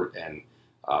sport and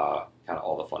kind of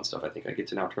all the fun stuff, I think I get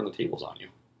to now turn the tables on you.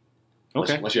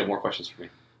 Okay. Unless you have more questions for me.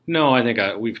 No, I think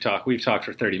we've talked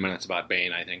for 30 minutes about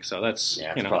Bane. I think so. That's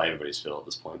probably everybody's fill at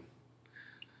this point.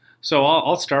 So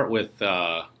I'll start with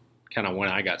kind of when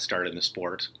I got started in the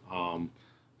sport.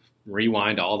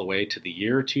 Rewind all the way to the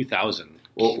year 2000.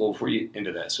 Well, before you get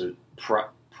into that, so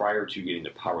prior to getting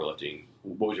to powerlifting,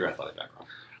 what was your athletic background?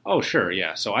 Oh, sure,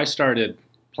 yeah. So I started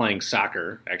playing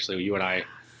soccer. Actually, you and I,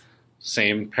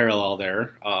 same parallel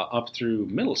there. Up through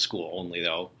middle school only,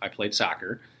 though, I played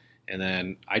soccer. And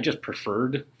then I just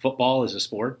preferred football as a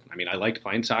sport. I mean, I liked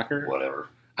playing soccer. Whatever.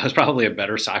 I was probably a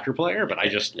better soccer player, but I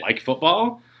just like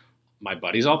football. My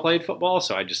buddies all played football,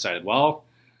 so I decided, well,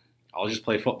 I'll just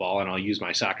play football and I'll use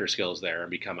my soccer skills there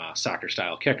and become a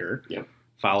soccer-style kicker. Yep.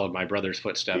 Followed my brother's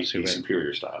footsteps. The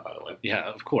superior style, by the way. Yeah,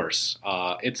 of course.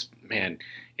 It's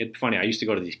funny. I used to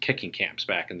go to these kicking camps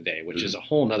back in the day, which is a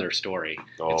whole nother story.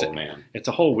 Man. It's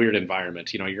a whole weird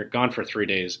environment. You know, you're gone for 3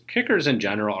 days. Kickers in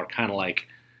general are kind of like,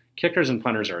 kickers and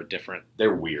punters are different.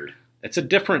 They're weird. It's a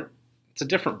different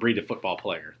breed of football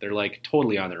player. They're like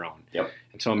totally on their own. Yep.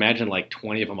 And so imagine like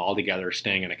 20 of them all together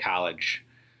staying in a college.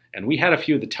 And we had a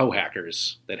few of the toe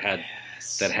hackers that had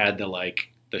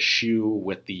the shoe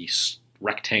with the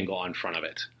rectangle on front of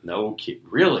it. No kid,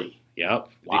 really? Yep.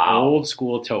 Wow. The old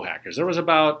school toe hackers. There was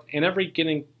about, in every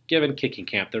given kicking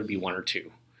camp, there'd be one or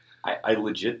two. I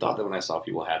legit thought that when I saw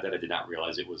people have that, I did not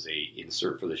realize it was a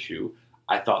insert for the shoe.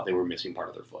 I thought they were missing part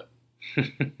of their foot.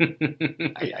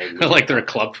 Like they're a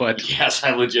club foot. Yes,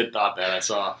 I legit thought that. I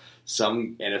saw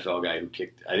some NFL guy who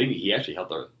kicked, I think he actually held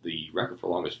the record for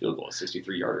longest field goal, a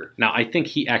 63-yarder. Now, I think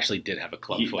he actually did have a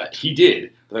club foot. He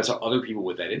did, but I saw other people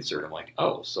with that insert. I'm like,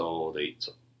 oh, so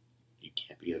you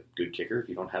can't be a good kicker if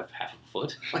you don't have half of a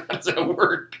foot? How does that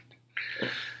work?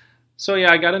 So,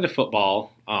 yeah, I got into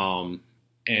football,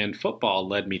 and football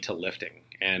led me to lifting.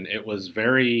 And it was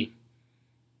very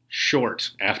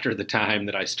short after the time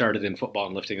that I started in football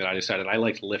and lifting that I decided I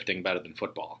liked lifting better than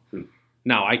football.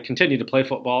 Now, I continued to play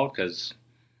football because,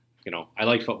 I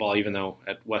liked football even though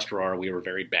at West Aurora we were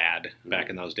very bad back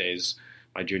in those days.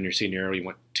 My junior, senior, we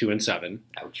went 2-7.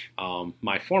 Ouch.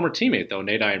 My former teammate, though,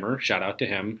 Nate Eimer, shout out to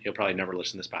him. He'll probably never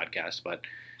listen to this podcast, but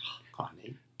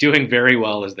doing very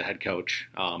well as the head coach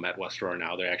at West Aurora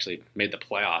now. They actually made the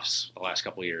playoffs the last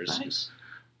couple of years. Nice.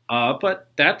 But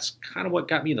that's kind of what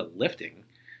got me into lifting.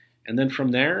 And then from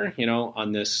there,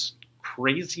 on this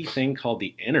crazy thing called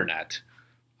the internet,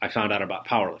 I found out about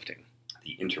powerlifting.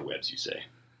 The interwebs, you say.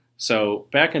 So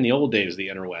back in the old days of the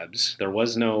interwebs, there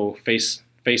was no face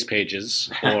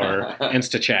pages or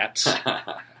Insta chats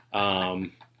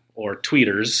or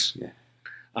tweeters.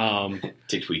 Yeah.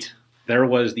 Take tweet. There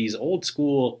was these old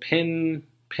school pin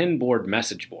board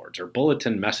message boards or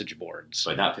bulletin message boards.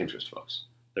 But not Pinterest, folks.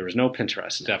 There was no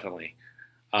Pinterest, definitely.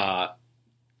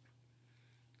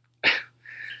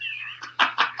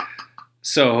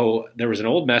 So there was an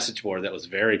old message board that was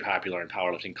very popular in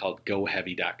powerlifting called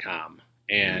GoHeavy.com.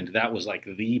 And that was like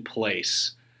the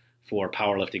place for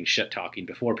powerlifting shit talking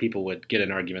before people would get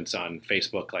in arguments on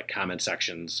Facebook, like comment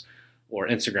sections or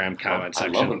Instagram comment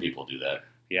section. I love when people do that.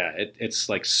 Yeah, it's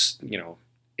like,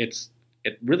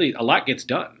 it really, a lot gets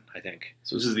done, I think.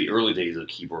 So this is the early days of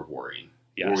keyboard warrior.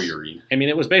 Yes. Warrioring. I mean,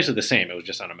 it was basically the same. It was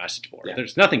just on a message board. Yeah.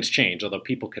 Nothing's changed, although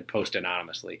people could post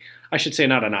anonymously. I should say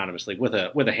not anonymously, with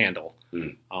a handle.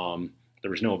 There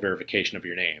was no verification of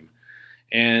your name.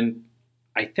 And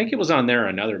I think it was on there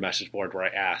another message board where I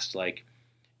asked, like,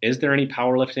 is there any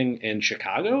powerlifting in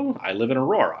Chicago? I live in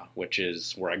Aurora, which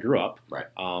is where I grew up. Right.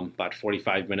 About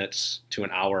 45 minutes to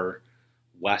an hour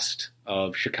west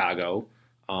of Chicago.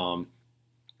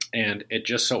 And it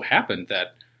just so happened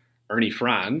that Ernie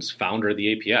Franz, founder of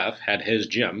the APF, had his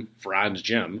gym, Franz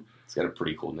Gym. It's got a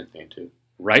pretty cool nickname, too.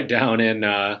 Right down in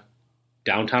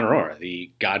downtown Aurora,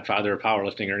 the godfather of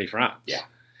powerlifting, Ernie Franz. Yeah.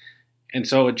 And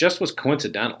so it just was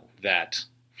coincidental that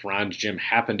Franz Gym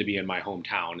happened to be in my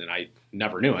hometown, and I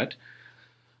never knew it.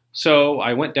 So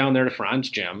I went down there to Franz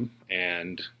Gym,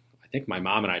 and I think my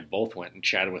mom and I both went and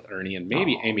chatted with Ernie and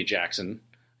maybe Amy Jackson.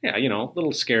 Yeah,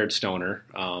 little scared stoner.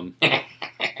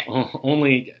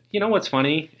 Only, what's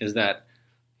funny is that,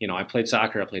 I played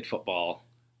soccer, I played football.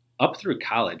 Up through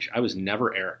college, I was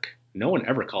never Eric. No one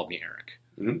ever called me Eric.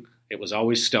 Mm-hmm. It was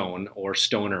always Stone or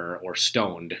Stoner or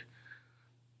Stoned.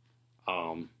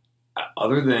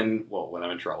 Other than, when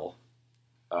I'm in trouble,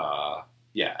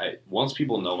 once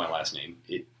people know my last name,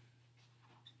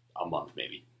 a month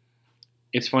maybe.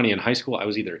 It's funny, in high school, I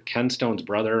was either Ken Stone's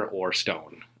brother or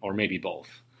Stone, or maybe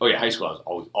both. Oh yeah, high school I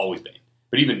was always Bane.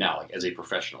 But even now, like as a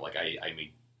professional, like I'm an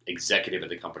executive at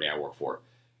the company I work for,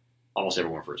 almost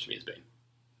everyone refers to me as Bane.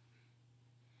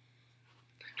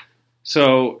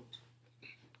 So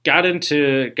got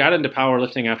into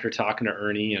powerlifting after talking to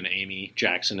Ernie and Amy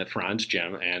Jackson at Franz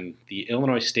Gym, and the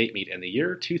Illinois State meet in the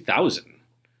year 2000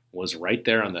 was right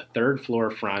there on the third floor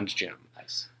of Franz Gym.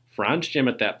 Nice. Franz Gym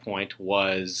at that point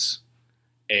was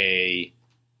a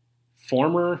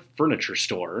former furniture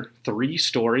store,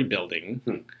 3-story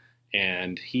building,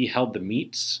 and he held the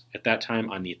meets at that time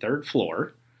on the third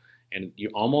floor, and you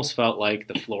almost felt like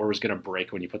the floor was going to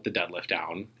break when you put the deadlift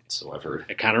down. So I've heard.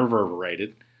 It kind of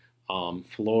reverberated.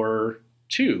 Floor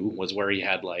 2 was where he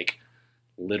had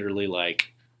literally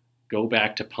go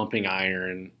back to pumping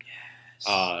iron,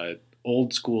 Yes.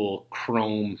 old school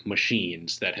chrome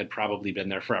machines that had probably been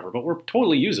there forever, but were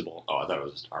totally usable. Oh, I thought it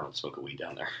was Arnold smoking weed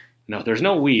down there. No, there's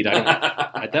no weed.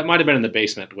 That might have been in the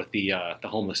basement with the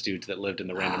homeless dudes that lived in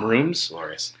the random rooms.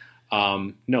 Glorious.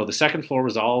 No, the second floor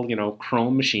was all,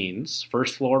 chrome machines.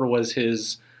 First floor was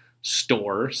his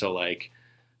store, so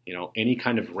any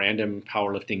kind of random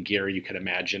powerlifting gear you could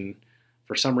imagine.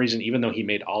 For some reason, even though he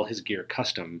made all his gear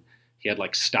custom, he had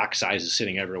stock sizes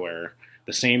sitting everywhere.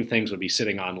 The same things would be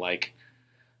sitting on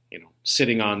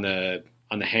sitting on the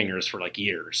hangers for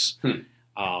years.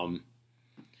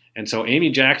 And so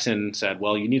Amy Jackson said,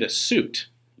 well, you need a suit.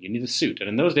 You need a suit. And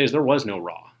in those days, there was no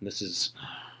Raw. This is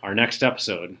our next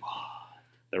episode.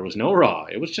 There was no Raw.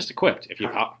 It was just equipped.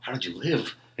 How did you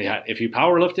live? Yeah, if you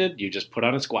power lifted, you just put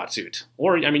on a squat suit.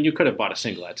 Or, you could have bought a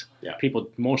singlet. Yeah. People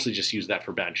mostly just used that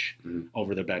for bench,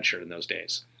 over the bench shirt in those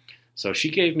days. So she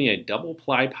gave me a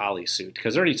double-ply poly suit,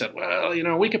 because Ernie said, well,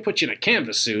 we could put you in a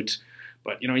canvas suit,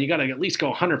 but, you got to at least go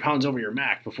 100 pounds over your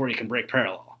max before you can break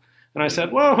parallel. And I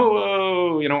said,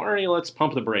 whoa, Ernie, let's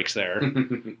pump the brakes there.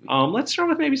 Let's start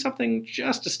with maybe something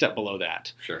just a step below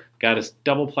that. Sure. Got a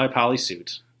double-ply poly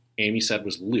suit. Amy said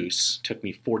was loose. Took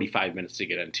me 45 minutes to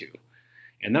get into.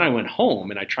 And then I went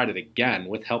home and I tried it again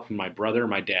with help from my brother,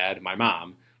 my dad, my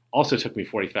mom. Also took me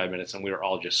 45 minutes, and we were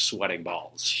all just sweating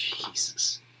balls.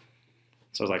 Jesus.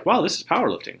 So I was like, wow, this is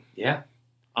powerlifting. Yeah.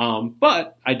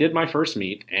 But I did my first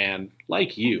meet, and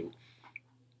like you,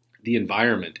 the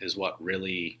environment is what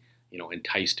really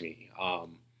enticed me.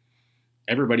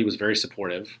 Everybody was very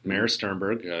supportive. Mara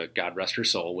Sternberg, God rest her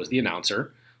soul, was the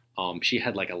announcer. She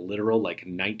had a literal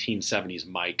 1970s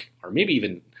mic, or maybe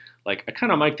even a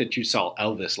kind of mic that you saw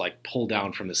Elvis pull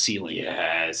down from the ceiling.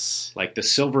 Yes. The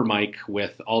silver mic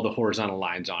with all the horizontal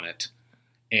lines on it.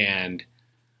 And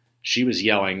she was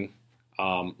yelling.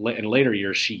 In later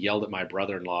years, she yelled at my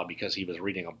brother-in-law because he was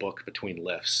reading a book between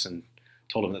lifts and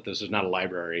told him that this was not a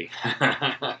library.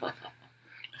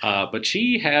 But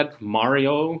she had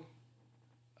Mario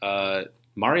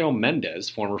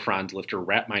Mendez, former Franz lifter,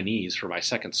 wrap my knees for my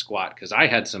second squat, because I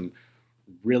had some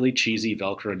really cheesy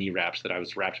Velcro knee wraps that I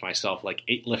was wrapped myself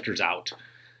 8 lifters out.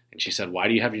 And she said, why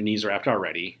do you have your knees wrapped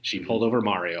already? She pulled over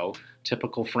Mario.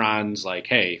 Typical Franz,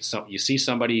 hey, so you see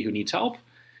somebody who needs help,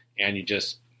 and you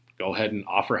just go ahead and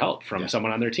offer help from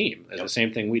someone on their team. It's the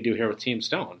same thing we do here with Team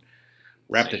Stone.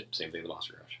 Same thing in the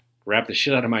Monster Garage. Wrapped the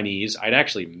shit out of my knees. I'd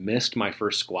actually missed my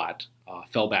first squat,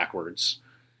 fell backwards,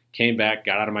 came back,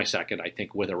 got out of my second, I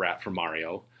think with a wrap from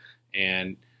Mario.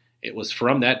 And it was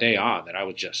from that day on that I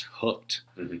was just hooked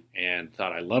and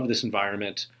thought I loved this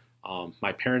environment.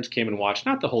 My parents came and watched,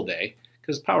 not the whole day,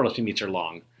 because powerlifting meets are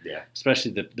long,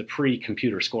 especially the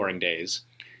pre-computer scoring days.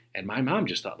 And my mom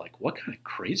just thought, what kind of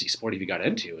crazy sport have you got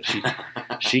into?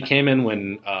 She came in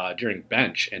when during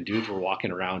bench, and dudes were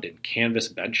walking around in canvas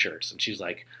bench shirts, and she's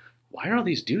like, why are all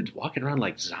these dudes walking around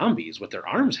like zombies with their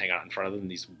arms hanging out in front of them in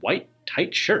these white,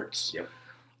 tight shirts? Yep.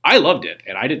 I loved it,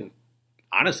 and I didn't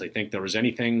honestly think there was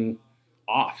anything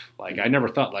off. I never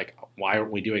thought, why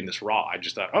aren't we doing this raw? I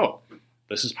just thought, oh,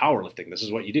 this is powerlifting. This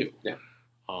is what you do. Yeah.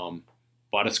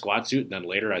 Bought a squat suit, and then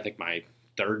later, I think my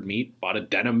third meet, bought a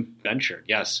denim bench shirt.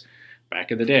 Yes,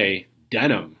 back in the day,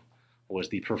 denim was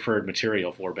the preferred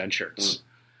material for bench shirts.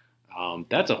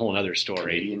 That's a whole other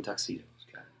story. Canadian tuxedos.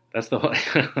 That's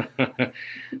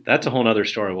that's a whole other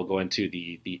story. We'll go into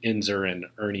the Inzer and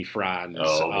Ernie Franz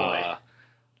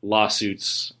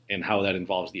lawsuits and how that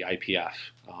involves the IPF.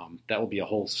 That'll be a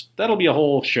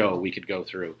whole show we could go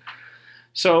through.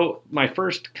 So my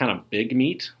first kind of big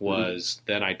meet was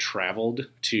then I traveled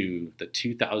to the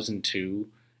 2002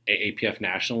 AAPF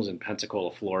Nationals in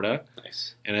Pensacola, Florida.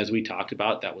 Nice. And as we talked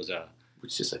about, which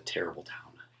is just a terrible town.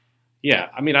 Yeah,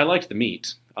 I mean, I liked the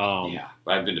meet.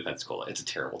 I've been to Pensacola. It's a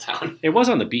terrible town. It was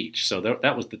on the beach, so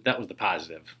that was the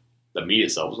positive. The meet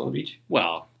itself was on the beach?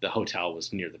 Well, the hotel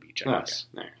was near the beach, I guess.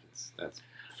 Okay. That's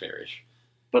fairish.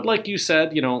 But like you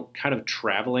said, kind of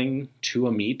traveling to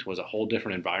a meet was a whole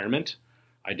different environment.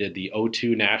 I did the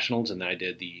O2 Nationals, and then I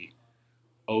did the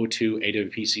O2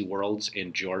 AWPC Worlds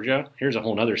in Georgia. Here's a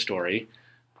whole other story.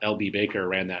 L.B. Baker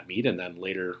ran that meet and then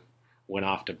later went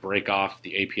off to break off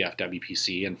the APF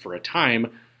WPC, and for a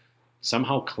time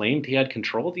somehow claimed he had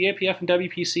control of the APF and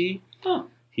WPC. Huh.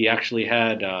 He actually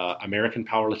had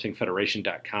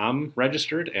AmericanPowerliftingFederation.com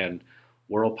registered and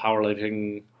World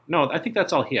Powerlifting. No, I think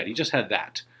that's all he had. He just had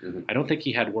that. Mm-hmm. I don't think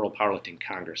he had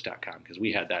WorldPowerliftingCongress.com because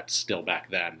we had that still back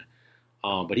then.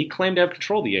 But he claimed to have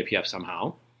control of the APF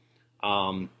somehow.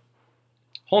 Whole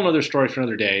nother story for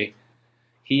another day.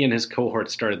 He and his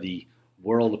cohort started the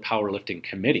World Powerlifting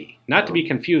Committee, not to be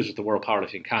confused with the World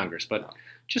Powerlifting Congress, but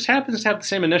just happens to have the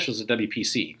same initials as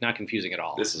WPC. Not confusing at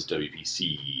all. This is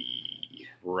WPC.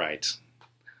 Right.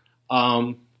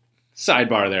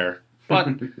 Sidebar there. But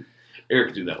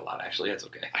Eric do that a lot, actually. That's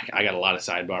okay. I got a lot of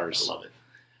sidebars. I love it.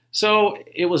 So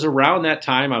it was around that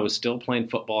time I was still playing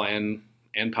football and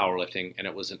powerlifting, and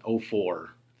it was in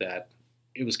 04 that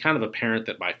it was kind of apparent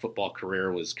that my football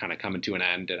career was kind of coming to an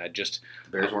end, and I just...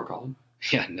 The Bears weren't calling?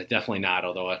 Yeah, definitely not,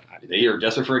 although... They were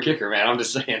desperate for a kicker, man. I'm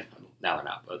just saying. Now they're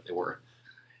not, but they were.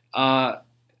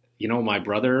 My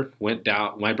brother went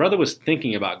down... My brother was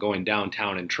thinking about going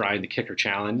downtown and trying the kicker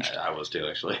challenge. I was too,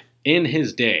 actually. In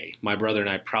his day, my brother and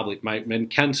I and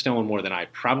Ken Stone more than I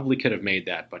probably could have made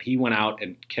that, but he went out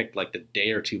and kicked like the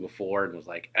day or two before and was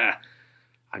like,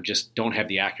 I just don't have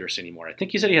the accuracy anymore. I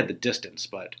think he said he had the distance,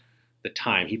 but the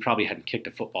time, he probably hadn't kicked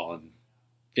a football in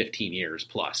 15 years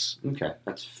plus. Okay,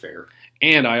 that's fair.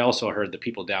 And I also heard the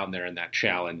people down there in that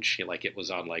challenge, like it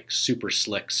was on like super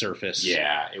slick surface.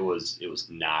 Yeah, it was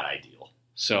not ideal.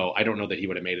 So I don't know that he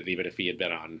would have made it even if he had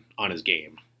been on his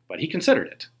game, but he considered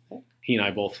it. He and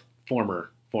I both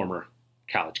former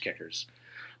college kickers.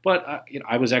 But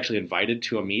I was actually invited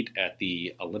to a meet at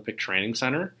the Olympic Training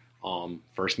Center.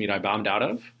 First meet I bombed out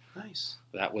of. Nice.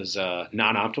 That was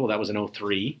non-optimal. That was in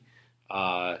 03.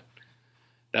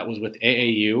 That was with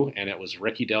AAU, and it was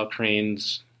Ricky Del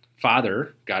Crane's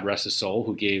father, God rest his soul,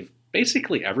 who gave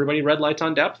basically everybody red lights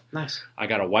on depth. Nice. I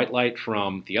got a white light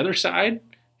from the other side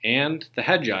and the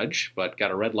head judge, but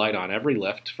got a red light on every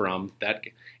lift from that.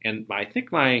 And I think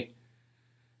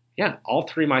all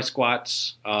three of my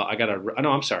squats, I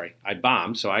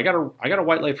bombed. So I got a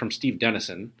white light from Steve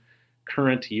Dennison,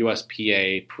 current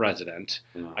USPA president.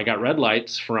 Mm-hmm. I got red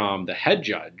lights from the head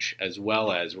judge as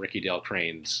well as Ricky Del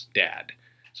Crane's dad.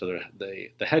 So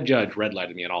the head judge red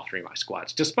lighted me on all three of my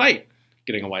squats, despite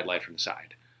getting a white light from the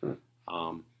side.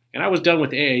 And I was done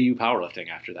with AAU powerlifting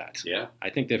after that. Yeah. I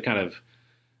think they've kind of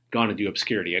gone into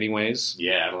obscurity anyways.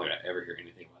 Yeah, I don't think I ever hear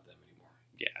anything about them anymore.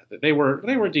 Yeah,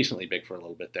 they were decently big for a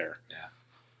little bit there.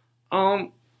 Yeah.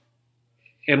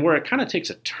 And where it kind of takes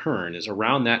a turn is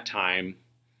around that time,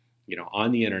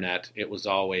 on the internet, it was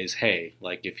always, hey,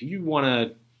 like if you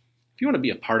want to be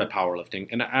a part of powerlifting,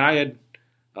 and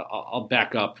I'll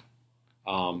back up.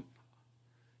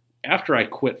 After I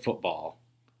quit football,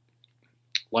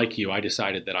 like you, I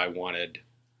decided that I wanted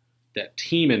that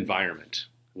team environment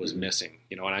was missing,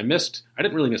 and I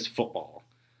didn't really miss football,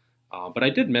 but I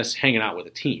did miss hanging out with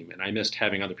a team, and I missed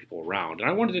having other people around, and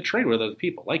I wanted to train with other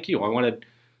people like you. I wanted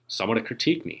someone to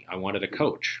critique me. I wanted a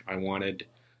coach. I wanted,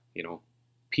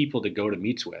 people to go to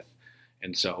meets with.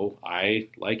 And so I,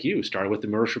 like you, started with the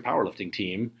Marussia powerlifting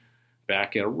team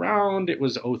back at around, it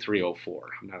was 03, 04.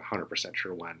 I'm not 100%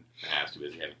 sure when. I was too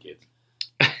busy having kids.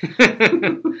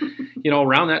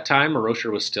 Around that time, Marussia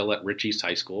was still at Rich East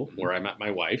High School, where I met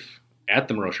my wife at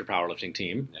the Marussia powerlifting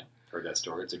team. Yeah, heard that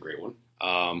story. It's a great one.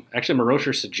 Actually,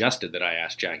 Marussia suggested that I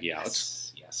ask Jackie out.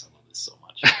 Yes, I love this so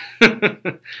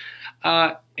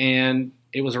much. And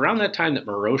it was around that time that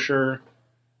Marussia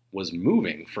was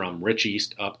moving from Rich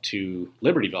East up to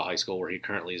Libertyville High School, where he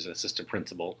currently is an assistant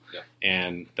principal,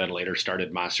 and then later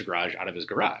started Monster Garage out of his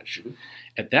garage. Mm-hmm.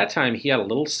 At that time, he had a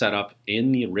little setup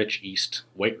in the Rich East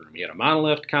weight room. He had a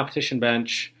monolift, competition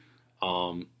bench,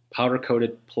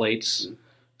 powder-coated plates. Mm-hmm.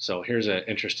 So here's an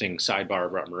interesting sidebar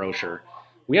about Marussia.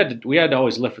 We had to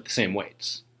always lift with the same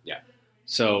weights. Yeah.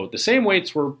 So the same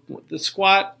weights were the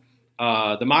squat,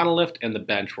 the monolift, and the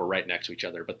bench were right next to each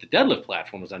other, but the deadlift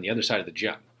platform was on the other side of the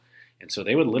gym. And so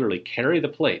they would literally carry the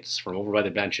plates from over by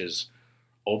the benches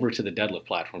over to the deadlift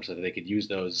platform so that they could use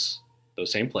those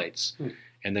same plates.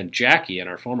 And then Jackie and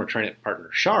our former training partner,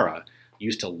 Shara,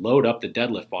 used to load up the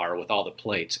deadlift bar with all the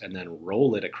plates and then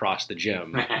roll it across the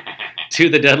gym to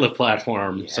the deadlift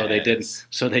platform. Yes.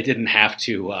 so they didn't have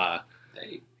to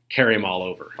carry them all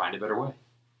over. Find a better way.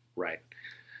 Right.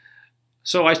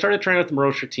 So I started training with the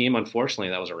Marussia team. Unfortunately,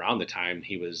 that was around the time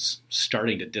he was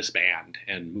starting to disband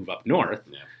and move up north.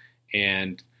 Yeah.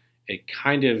 And it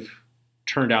kind of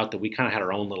turned out that we kind of had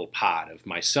our own little pod of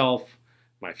myself,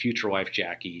 my future wife,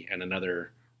 Jackie, and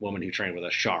another woman who trained with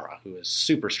us, Shara, who is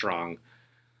super strong.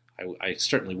 I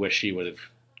certainly wish she would have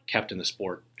kept in the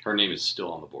sport. Her name is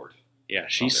still on the board. Yeah,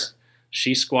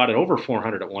 she squatted over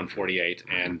 400 at 148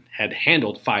 and had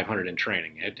handled 500 in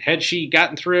training. Had she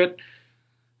gotten through it,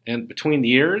 and between the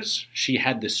years, she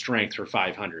had the strength for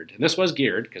 500. And this was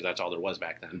geared, because that's all there was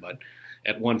back then, but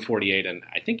at 148, and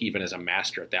I think even as a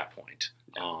master at that point,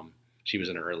 she was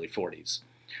in her early 40s.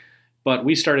 But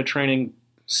we started training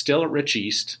still at Rich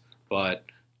East, but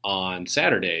on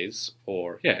Saturdays,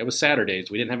 it was Saturdays,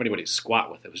 we didn't have anybody to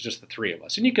squat with. It was just the three of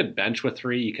us. And you could bench with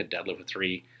three, you could deadlift with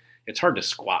three. It's hard to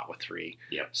squat with three.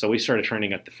 Yep. So we started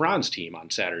training at the Franz team on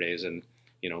Saturdays and,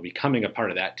 becoming a part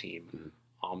of that team.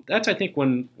 Mm-hmm. That's, I think,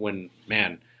 when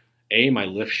my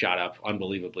lift shot up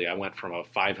unbelievably. I went from a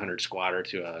 500 squatter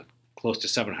to a close to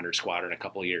 700 squatter in a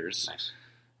couple of years. Nice.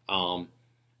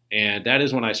 And that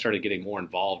is when I started getting more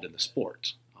involved in the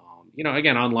sport.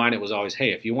 Again, online it was always,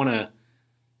 hey, if you want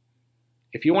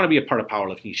to be a part of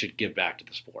powerlifting, you should give back to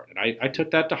the sport. And I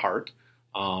took that to heart.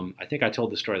 I think I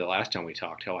told the story the last time we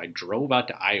talked, how I drove out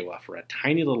to Iowa for a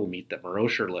tiny little meet that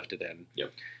Marosher lifted in.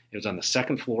 Yep. It was on the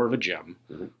second floor of a gym.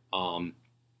 Mm-hmm.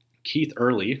 Keith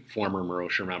Early, former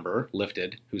Marosher member,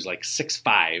 lifted, who's like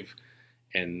 6'5",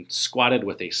 and squatted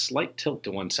with a slight tilt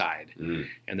to one side. Mm.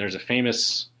 And there's a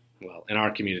famous, in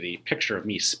our community, picture of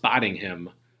me spotting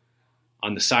him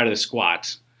on the side of the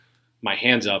squat, my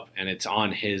hands up, and it's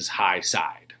on his high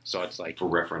side. So it's like... For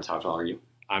reference, how tall are you?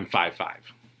 I'm 5'5".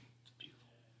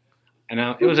 And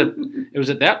it was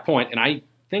at that point, and I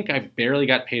think I barely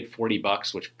got paid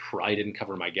 $40, which probably didn't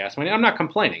cover my gas money. I'm not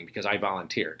complaining because I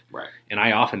volunteered. Right. And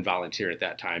I often volunteered at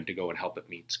that time to go and help at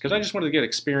meets because I just wanted to get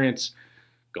experience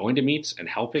going to meets and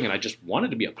helping, and I just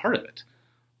wanted to be a part of it.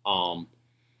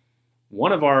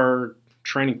 One of our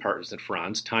training partners at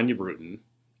Franz, Tanya Bruton,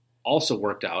 also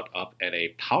worked out up at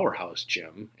a powerhouse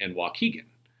gym in Waukegan.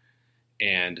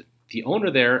 And the owner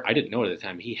there, I didn't know at the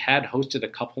time, he had hosted a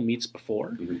couple meets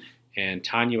before. Mm-hmm. And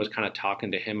Tanya was kind of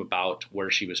talking to him about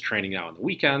where she was training now on the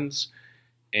weekends.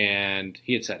 And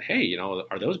he had said, hey,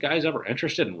 are those guys ever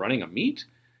interested in running a meet?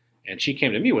 And she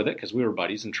came to me with it because we were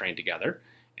buddies and trained together.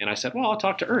 And I said, well, I'll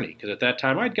talk to Ernie. Because at that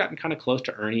time, I'd gotten kind of close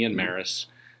to Ernie and Maris,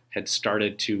 had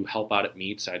started to help out at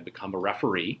meets. I'd become a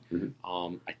referee.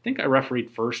 Mm-hmm. I think I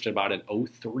refereed first about in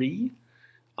 2003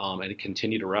 and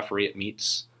continued to referee at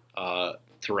meets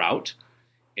throughout.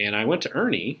 And I went to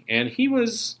Ernie, and he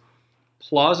was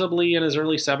plausibly in his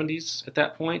early 70s at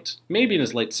that point, maybe in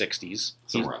his late 60s.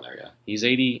 Somewhere around there, yeah. He's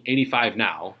 85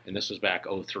 now, and this was back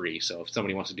 2003, so if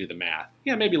somebody wants to do the math,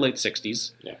 maybe late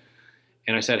 60s. Yeah.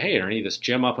 And I said, hey, Ernie, this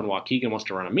gym up in Waukegan wants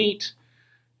to run a meet.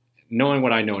 Knowing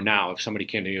what I know now, if somebody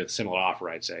came to me with a similar offer,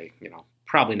 I'd say,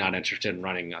 probably not interested in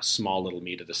running a small little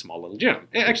meet at a small little gym.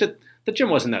 Actually, the gym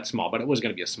wasn't that small, but it was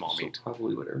going to be a small meet.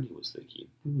 Probably what Ernie was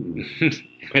thinking.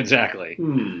 Exactly.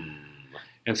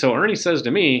 And so Ernie says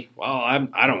to me, well,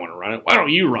 I don't want to run it. Why don't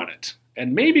you run it?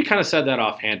 And maybe kind of said that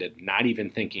offhanded, not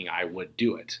even thinking I would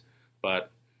do it.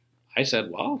 But I said,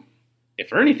 well,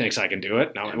 if Ernie thinks I can do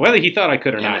it, now whether he thought I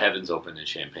could or not. And the heavens opened and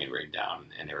champagne rained down,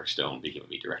 and Eric Stone became a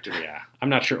meet director. Yeah, I'm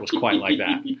not sure it was quite like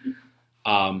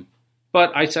that.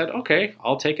 But I said, okay,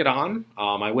 I'll take it on.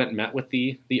 I went and met with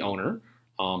the owner.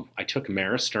 I took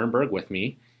Maris Sternberg with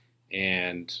me,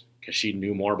 and because she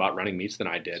knew more about running meets than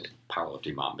I did.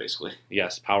 Powerlifting mom, basically.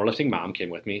 Yes, powerlifting mom came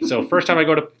with me. So first time I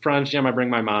go to Franz Gym, I bring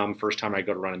my mom. First time I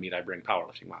go to run a meet, I bring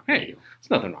powerlifting mom. Hey,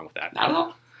 there's nothing wrong with that. Not at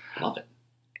all. I love it.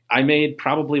 I made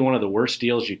probably one of the worst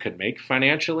deals you could make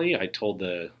financially. I told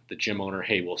the gym owner,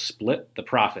 hey, we'll split the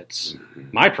profits,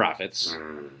 my profits,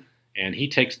 and he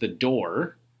takes the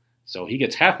door. So he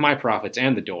gets half my profits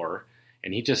and the door,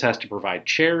 and he just has to provide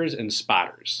chairs and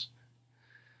spotters.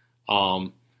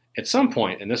 At some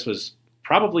point, and this was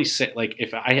probably like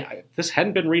if this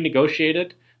hadn't been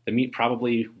renegotiated, the meet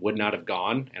probably would not have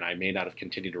gone, and I may not have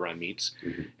continued to run meets.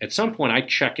 Mm-hmm. At some point, I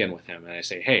check in with him and I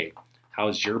say, hey,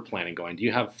 how's your planning going? Do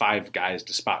you have 5 guys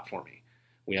to spot for me?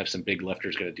 We have some big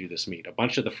lifters going to do this meet. A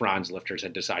bunch of the Franz lifters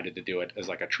had decided to do it as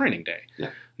like a training day.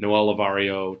 Yeah. Noel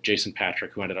Lavario, Jason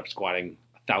Patrick, who ended up squatting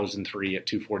 1,003 at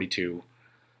 242.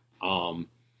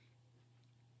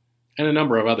 And a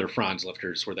number of other Franz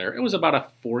lifters were there. It was about a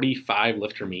 45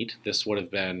 lifter meet. This would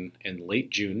have been in late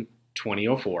June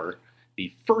 2004,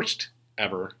 the first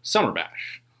ever Summer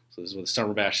Bash. So this is when the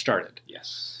Summer Bash started.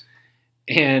 Yes.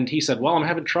 And he said, well, I'm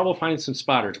having trouble finding some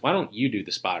spotters. Why don't you do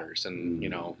the spotters? And,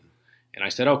 and I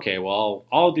said, okay, well,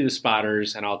 I'll do the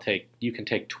spotters and you can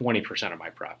take 20% of my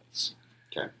profits.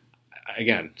 Okay.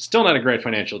 Again, still not a great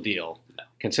financial deal,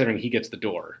 considering he gets the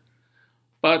door.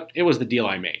 But it was the deal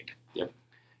I made. Yep.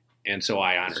 And so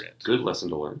I honored it. Good lesson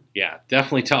to learn. Yeah,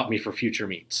 definitely taught me for future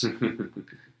meets.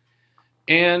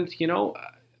 And,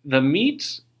 the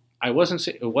meet, it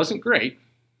wasn't great.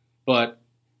 But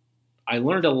I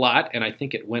learned a lot, and I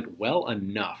think it went well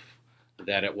enough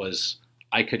that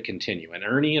I could continue. And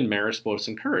Ernie and Maris both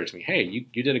encouraged me. Hey,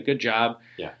 you did a good job.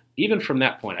 Yeah. Even from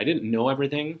that point, I didn't know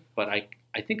everything, but I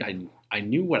think I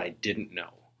knew what I didn't know.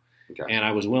 Okay. And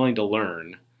I was willing to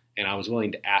learn, and I was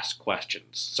willing to ask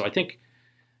questions. So I think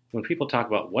when people talk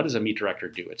about what does a meet director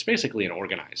do, it's basically an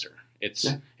organizer. It's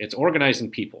organizing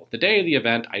people. The day of the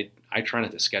event, I try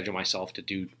not to schedule myself to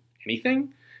do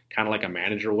anything, kind of like a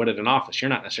manager would at an office. You're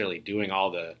not necessarily doing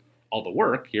all the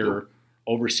work. You're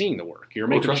overseeing the work. You're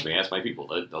making trust me, ask my people.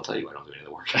 They'll tell you I don't do any of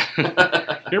the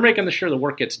work. You're making sure the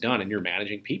work gets done, and you're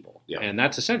managing people. Yeah. And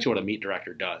that's essentially what a meet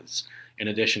director does, in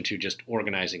addition to just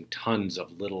organizing tons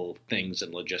of little things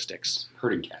and logistics.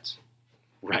 Herding cats.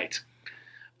 Right.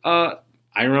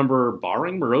 I remember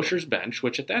borrowing Marosher's bench,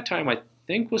 which at that time I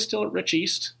think was still at Rich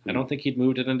East. I don't think he'd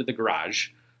moved it into the garage.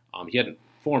 He hadn't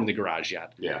formed the garage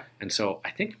yet. Yeah. And so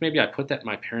I think maybe I put that in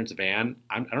my parents' van.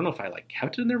 I don't know if I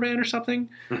kept it in their van or something.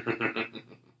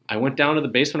 I went down to the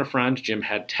basement of Franz. Jim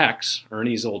had Tex,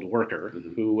 Ernie's old worker,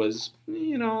 who was,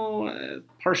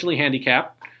 partially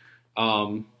handicapped.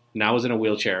 Now is in a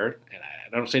wheelchair. And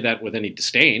I don't say that with any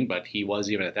disdain, but he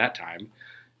was even at that time.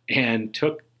 And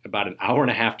took about an hour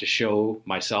and a half to show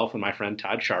myself and my friend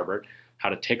Todd Sharbert how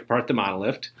to take apart the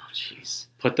monolift. Oh, jeez.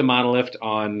 Put the monolift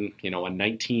on, a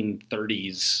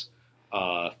 1930s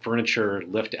furniture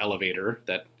lift elevator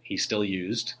that he still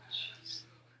used.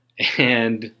 Jeez.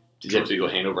 And did you have to go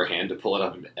hand over hand to pull it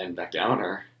up and back down,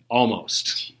 or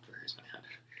almost? Jeepers, man.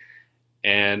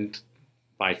 And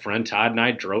my friend Todd and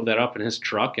I drove that up in his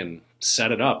truck and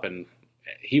set it up, and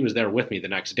he was there with me the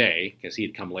next day because he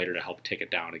had come later to help take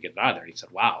it down and get it out of there. And he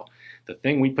said, "Wow, the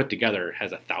thing we put together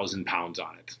has 1,000 pounds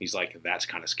on it." He's like, "That's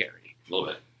kind of scary." A little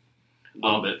bit.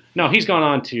 No, he's gone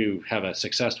on to have a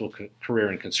successful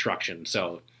career in construction,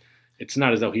 so it's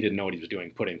not as though he didn't know what he was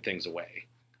doing, putting things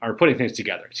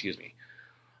together. Excuse me.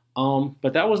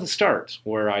 But that was the start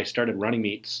where I started running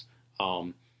meets.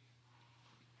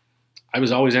 I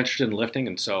was always interested in lifting,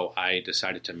 and so I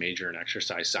decided to major in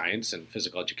exercise science and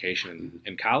physical education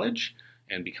in college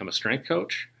and become a strength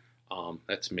coach.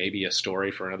 That's maybe a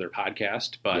story for another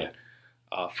podcast, but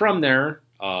from there,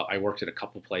 I worked at a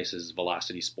couple places,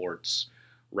 Velocity Sports,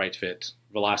 Right Fit.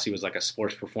 Velocity was like a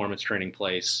sports performance training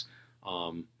place.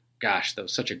 That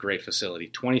was such a great facility.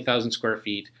 20,000 square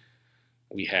feet.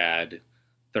 We had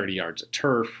 30 yards of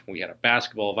turf. We had a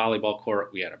basketball, volleyball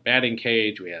court. We had a batting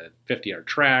cage. We had a 50-yard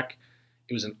track.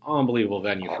 It was an unbelievable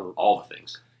venue for all the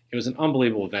things. It was an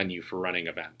unbelievable venue for running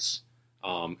events.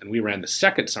 And we ran the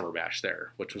second summer bash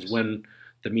there, which was when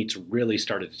the meets really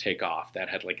started to take off. That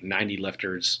had 90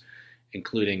 lifters,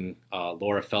 including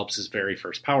Laura Phelps's very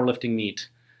first powerlifting meet.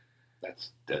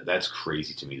 That's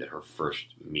crazy to me that her first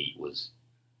meet was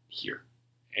here.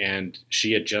 And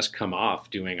she had just come off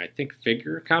doing, I think,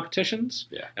 figure competitions.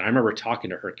 Yeah. And I remember talking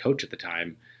to her coach at the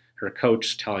time, her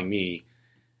coach telling me,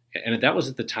 and that was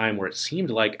at the time where it seemed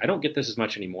like, I don't get this as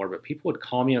much anymore, but people would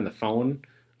call me on the phone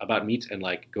about meets and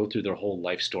go through their whole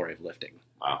life story of lifting.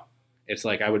 Wow. It's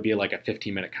like I would be a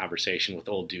 15-minute conversation with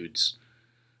old dudes.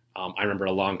 I remember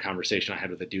a long conversation I had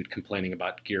with a dude complaining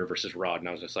about gear versus rod, and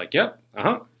I was just like, yep,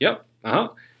 yep, and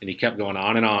he kept going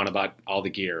on and on about all the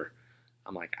gear.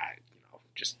 I'm like,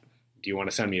 do you want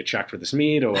to send me a check for this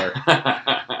meet, or?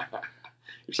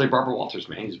 It's like Barbara Walters,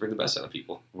 man. He's bring the best out of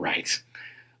people. Right.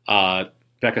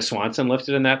 Becca Swanson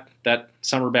lifted in that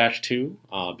summer batch too.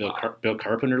 Bill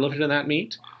Carpenter lifted in that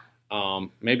meet.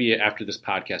 Maybe after this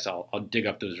podcast, I'll dig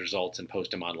up those results and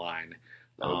post them online.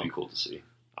 That would be cool to see.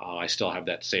 I still have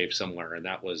that saved somewhere, and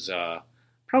that was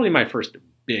probably my first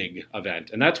big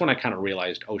event. And that's when I kind of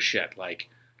realized, oh shit,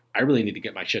 I really need to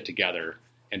get my shit together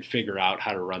and figure out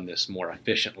how to run this more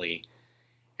efficiently.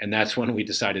 And that's when we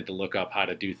decided to look up how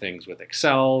to do things with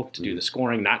Excel, to do the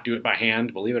scoring, not do it by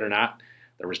hand. Believe it or not,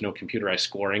 there was no computerized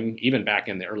scoring, even back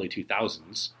in the early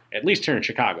 2000s, at least here in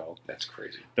Chicago. That's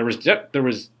crazy. There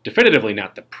was definitively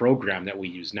not the program that we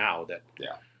use now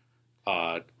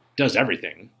that does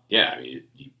everything. Yeah, I mean,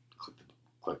 you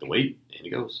click the weight, and it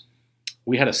goes.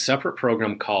 We had a separate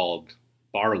program called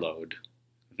Barload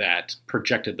that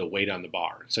projected the weight on the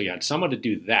bar. So you had someone to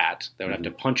do that would have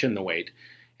to punch in the weight,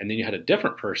 and then you had a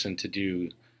different person to do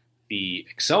the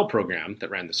Excel program that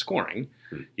ran the scoring.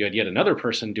 You had yet another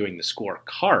person doing the score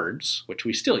cards, which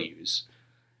we still use.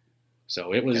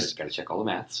 So it was got to check all the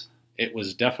maths. It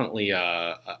was definitely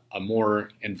a more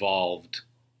involved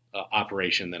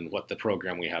operation than what the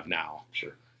program we have now.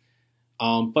 Sure.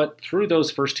 But through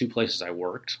those first two places I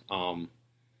worked, I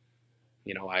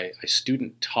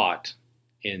student taught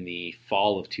in the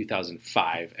fall of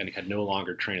 2005 and could no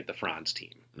longer train at the Franz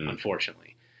team,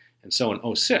 unfortunately. And so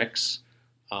in '06,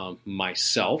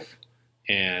 myself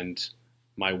and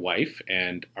my wife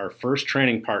and our first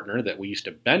training partner that we used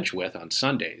to bench with on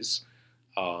Sundays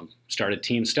started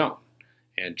Team Stone.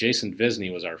 And Jason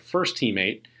Visney was our first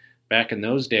teammate. Back in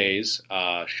those days,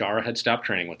 Shara had stopped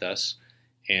training with us,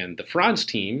 and the Franz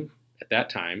team at that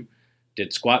time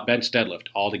did squat, bench, deadlift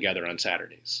all together on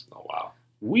Saturdays. Oh, wow.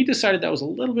 We decided that was a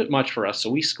little bit much for us, so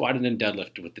we squatted and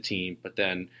deadlifted with the team, but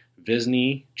then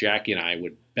Visney, Jackie, and I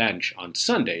would bench on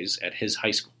Sundays at his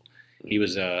high school. He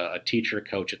was a teacher,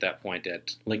 coach at that point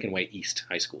at Lincoln Way East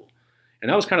High School. And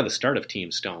that was kind of the start of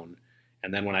Team Stone.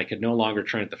 And then when I could no longer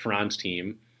train at the Franz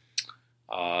team,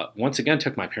 once again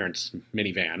took my parents'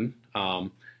 minivan,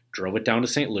 drove it down to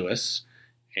St. Louis,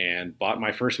 and bought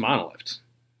my first monolift.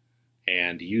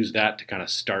 And used that to kind of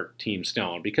start Team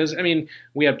Stone. Because, I mean,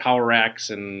 we had power racks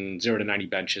and 0 to 90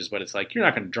 benches, but it's like you're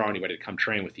not going to draw anybody to come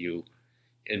train with you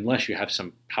unless you have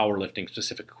some powerlifting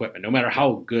specific equipment, no matter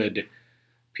how good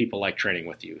people like training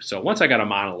with you. So once I got a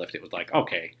monolift, it was like,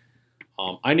 okay,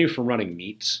 I knew from running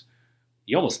meets,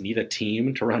 you almost need a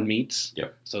team to run meets.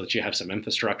 Yep. So that you have some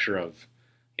infrastructure of,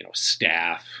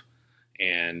 staff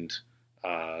and,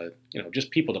 just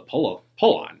people to pull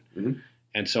on. Mm-hmm.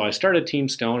 And so I started Team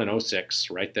Stone in '06,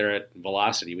 right there at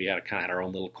Velocity. We had kind of our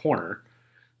own little corner.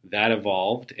 That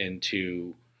evolved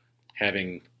into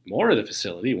having more of the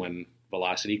facility when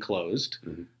Velocity closed.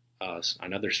 Mm-hmm.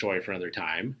 Another story for another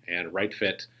time. And Right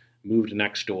Fit moved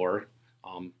next door.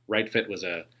 Right Fit was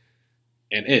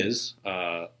is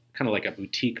kind of like a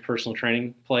boutique personal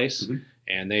training place. Mm-hmm.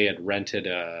 And they had rented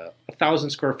a 1,000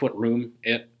 square foot room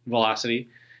at Velocity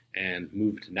and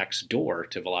moved next door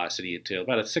to Velocity to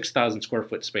about a 6,000 square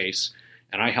foot space.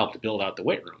 And I helped build out the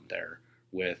weight room there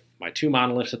with my 2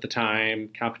 monoliths at the time,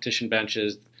 competition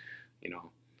benches.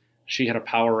 She had a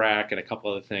power rack and a couple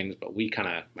other things, but we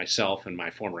myself and my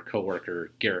former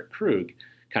coworker, Garrett Krug,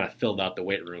 kind of filled out the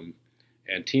weight room.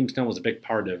 And Team Stone was a big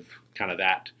part of kind of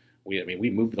that. We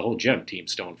moved the whole gym, Team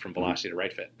Stone, from Velocity to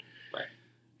Right Fit. Right.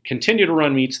 Continued to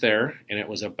run meets there, and it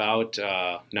was about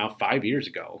now 5 years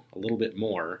ago, a little bit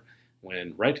more,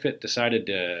 when Right Fit decided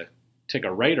to take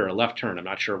a right or a left turn. I'm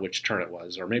not sure which turn it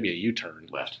was, or maybe a U-turn.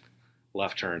 Left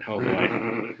turn. Oh,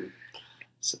 boy.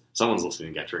 Someone's listening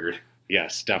and got triggered.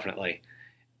 Yes, definitely.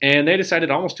 And they decided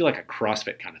to almost do like a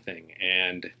CrossFit kind of thing.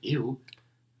 And Ew.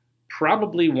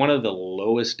 Probably one of the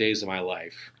lowest days of my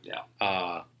life.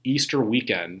 Yeah. Easter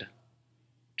weekend,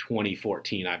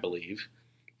 2014, I believe.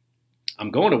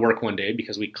 I'm going to work one day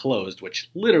because we closed, which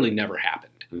literally never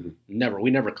happened. Mm-hmm. Never.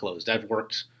 We never closed. I've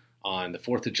worked on the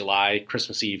 4th of July,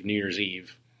 Christmas Eve, New Year's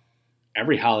Eve,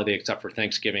 every holiday except for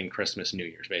Thanksgiving, Christmas, New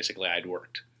Year's. Basically, I'd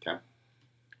worked. Okay.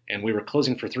 And we were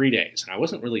closing for 3 days, and I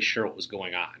wasn't really sure what was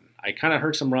going on. I kind of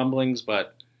heard some rumblings,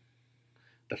 but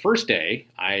the first day,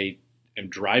 I am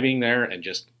driving there and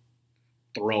just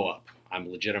throw up. I'm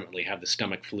legitimately have the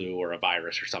stomach flu or a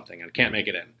virus or something, and I can't make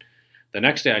it in. The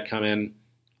next day I come in,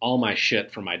 all my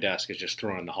shit from my desk is just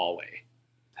thrown in the hallway.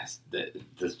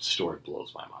 The story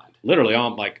blows my mind. Literally,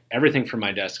 everything from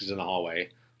my desk is in the hallway.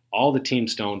 All the Team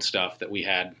Stone stuff that we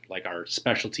had, like our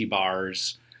specialty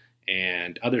bars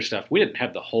and other stuff, we didn't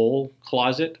have the whole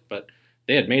closet, but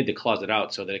they had made the closet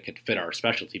out so that it could fit our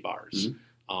specialty bars.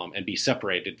 Mm-hmm. And be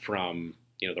separated from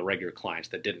the regular clients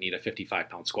that didn't need a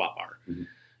 55-pound squat bar. Mm-hmm.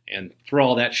 And throw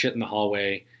all that shit in the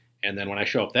hallway. And then when I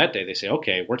show up that day, they say,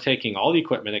 okay, we're taking all the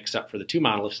equipment except for the 2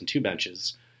 monoliths and 2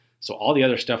 benches. So all the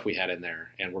other stuff we had in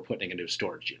there, and we're putting it into a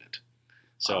storage unit.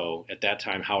 So at that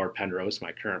time, Howard Penrose,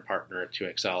 my current partner at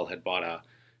 2XL, had bought a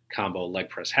combo leg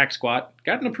press hack squat,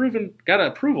 got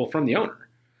approval from the owner.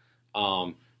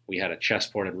 We had a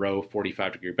chest-ported row,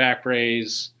 45-degree back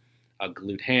raise, a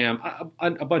glute ham,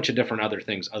 a bunch of different other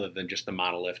things other than just the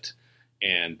monolift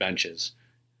and benches.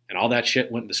 And all that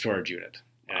shit went in the storage unit.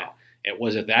 Wow. It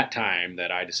was at that time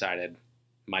that I decided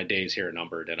my days here are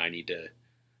numbered and I need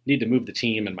to move the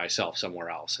team and myself somewhere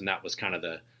else. And that was kind of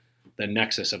the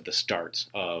nexus of the start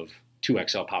of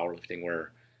 2XL Powerlifting,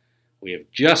 where we have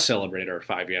just celebrated our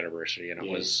 5-year anniversary. And it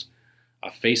was a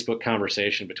Facebook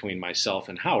conversation between myself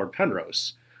and Howard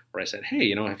Penrose, where I said,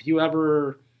 hey, have you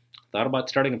ever thought about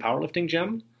starting a powerlifting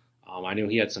gym? I knew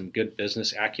he had some good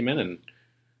business acumen, and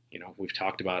we've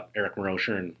talked about Eric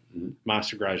Marosher and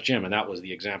Monster Garage Gym, and that was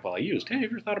the example I used. Hey, have you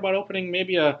ever thought about opening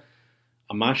maybe a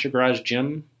Monster Garage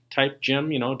Gym type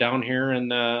gym, down here in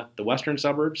the western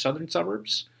suburbs, southern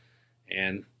suburbs?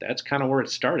 And that's kind of where it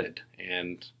started.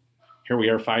 And here we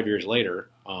are 5 years later.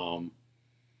 2XL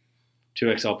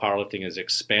Powerlifting has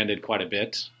expanded quite a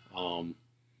bit.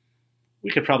 We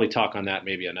could probably talk on that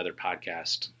maybe another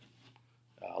podcast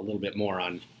a little bit more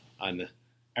on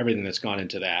everything that's gone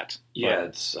into that. Yeah,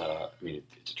 it's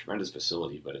it's a tremendous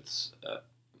facility, but it's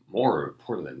more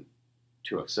important than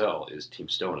 2XL is Team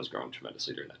Stone has grown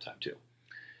tremendously during that time too.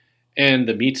 And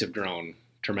the meets have grown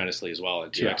tremendously as well.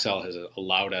 And Yeah. 2XL has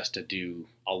allowed us to do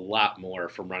a lot more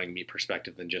from running meet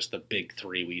perspective than just the big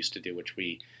three we used to do, which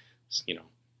we,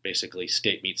 basically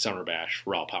State Meet Summer Bash,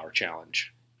 Raw Power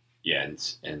Challenge. Yeah,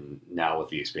 and now with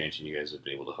the expansion, you guys have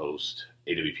been able to host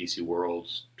AWPC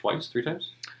Worlds twice, 3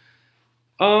 times.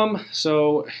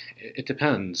 So it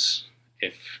depends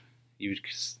if you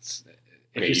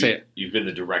say. You've been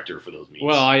the director for those meets.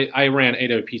 Well, I ran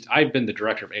AWPC. I've been the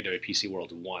director of AWPC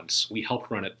World once. We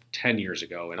helped run it 10 years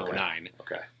ago in Okay. 2009.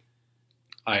 Okay.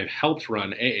 I've helped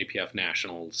run AAPF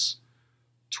Nationals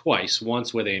twice,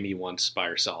 once with Amy, once by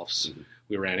ourselves. Mhm.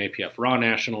 We ran APF Raw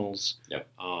Nationals. Yep.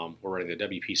 We're running the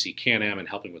WPC Can-Am and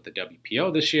helping with the WPO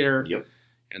this year. Yep.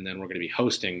 And then we're going to be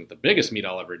hosting the biggest meet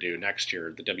I'll ever do next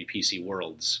year, the WPC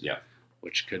Worlds. Yep.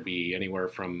 Which could be anywhere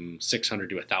from 600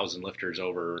 to 1,000 lifters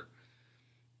over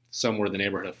somewhere in the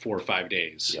neighborhood of 4 or 5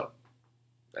 days. Yep.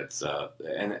 That's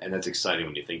and that's exciting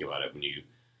when you think about it. When you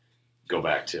go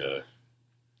back to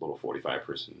little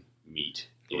 45-person meet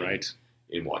Right.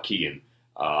 in Waukegan.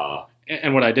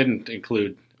 And what I didn't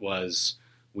include was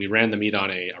we ran the meet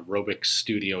on a aerobic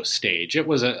studio stage. It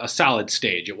was a solid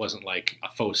stage. It wasn't like a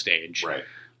faux stage. Right.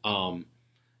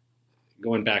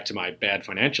 Going back to my bad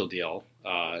financial deal,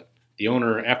 the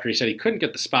owner, after he said he couldn't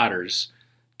get the spotters,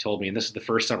 told me, and this is the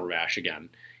first Summer Bash again,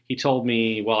 he told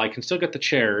me, well, I can still get the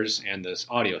chairs and this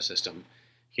audio system.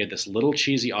 He had this little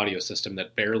cheesy audio system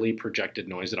that barely projected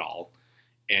noise at all,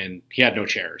 and he had no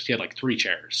chairs. He had like 3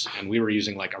 chairs, and we were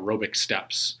using like aerobic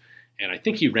steps. And I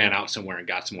think he ran out somewhere and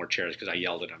got some more chairs because I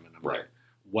yelled at him, and I'm Right. like,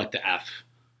 what the F?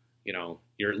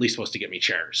 You're at least supposed to get me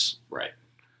chairs. Right.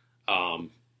 I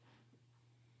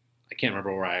can't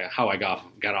remember how I got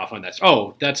off on that.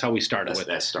 Oh, that's how we started That's with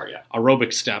that start. Yeah.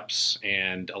 aerobic steps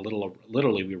and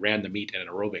literally we ran the meet in an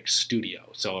aerobic studio.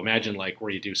 So imagine like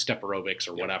where you do step aerobics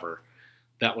or Yep. whatever.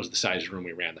 That was the size room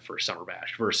we ran the first Summer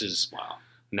Bash versus Wow.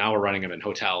 now we're running them in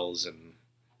hotels, and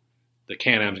the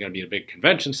Can-Am is going to be a big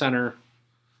convention center.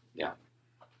 Yeah,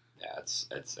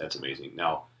 that's amazing.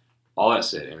 Now, all that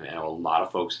said, and a lot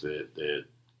of folks that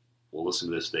will listen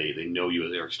to this, they know you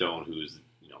as Eric Stone, who's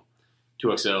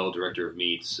 2XL director of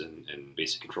meets and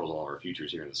basically controls all our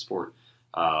futures here in the sport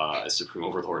as Supreme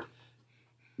Overlord.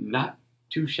 Not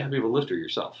too shabby of a lifter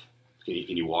yourself. Can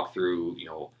you walk through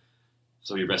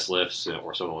some of your best lifts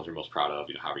or some of the ones you're most proud of?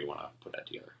 However you want to put that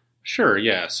together. Sure,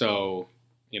 yeah. So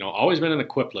always been an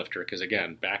equipped lifter because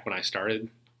again, back when I started,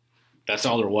 that's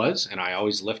all there was, and I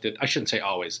always lifted. I shouldn't say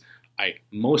always. I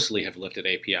mostly have lifted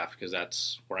APF because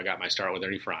that's where I got my start with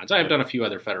Ernie Franz. I have done a few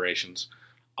other federations.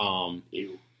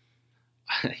 Ew.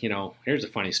 Here's a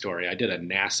funny story. I did a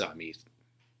NASA meet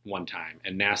one time,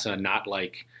 and NASA, not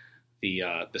like the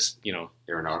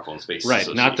Aeronautical and Space right,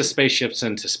 not the Association. spaceships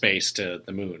into space to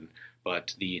the moon,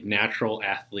 but the Natural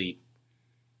Athlete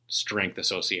Strength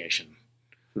Association,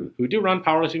 who do run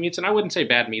powerlifting meets, and I wouldn't say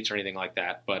bad meets or anything like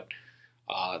that, but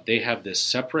they have this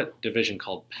separate division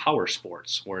called Power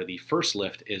Sports, where the first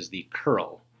lift is the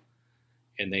curl.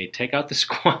 And they take out the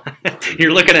squat.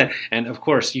 You're looking at, and of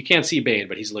course, you can't see Bane,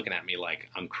 but he's looking at me like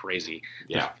I'm crazy.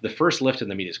 Yeah. The first lift in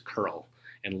the meet is curl.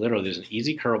 And literally, there's an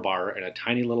easy curl bar and a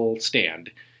tiny little stand.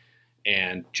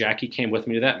 And Jackie came with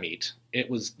me to that meet.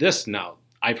 It was this now.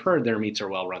 I've heard their meets are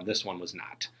well run. This one was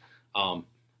not.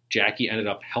 Jackie ended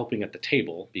up helping at the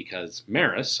table because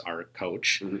Maris, our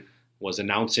coach, Mhm. was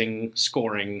announcing,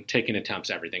 scoring, taking attempts,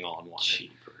 everything all in one.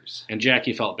 Cheapers. And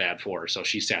Jackie felt bad for her, so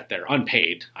she sat there,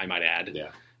 unpaid, I might add,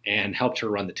 Yeah. and helped her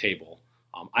run the table.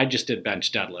 I just did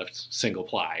bench deadlift, single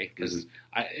ply, because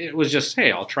Mm-hmm. it was just,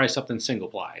 hey, I'll try something single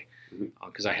ply, Mhm.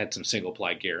 because I had some single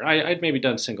ply gear. I'd maybe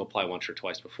done single ply once or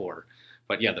twice before.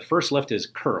 But yeah, the first lift is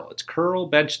curl. It's curl,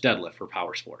 bench, deadlift for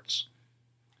power sports.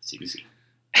 CBC.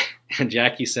 And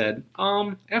Jackie said,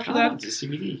 after that, It's a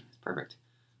CBD. It's perfect.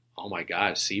 oh my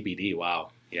God, CBD,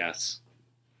 wow, yes.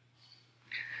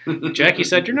 Jackie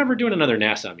said, you're never doing another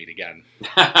NASA meet again.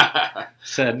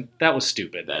 Said, that was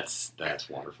stupid. That's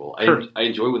wonderful. Cur- I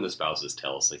enjoy when the spouses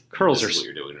tell us like Curls this are is what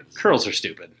you're doing. or this is Curls are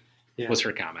stupid, Yeah. was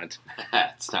her comment.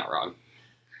 It's not wrong.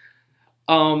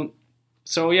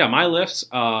 So yeah, my lifts,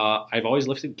 I've always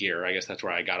lifted gear. I guess that's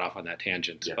where I got off on that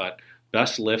tangent. Yeah. But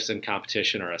best lifts in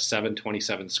competition are a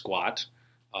 727 squat,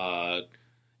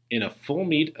 in a full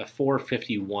meet, a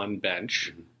 451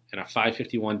 bench, Mhm. and a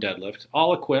 551 deadlift,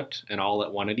 all equipped and all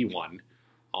at 181.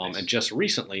 Nice. And just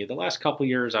recently, the last couple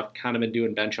years, I've kind of been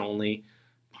doing bench only,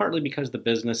 partly because the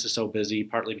business is so busy,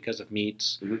 partly because of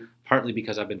meets, Mhm. partly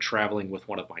because I've been traveling with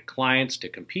one of my clients to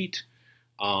compete.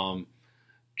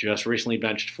 Just recently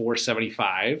benched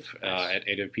 475 Nice. at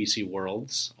AWPC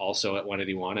Worlds, also at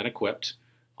 181 and equipped.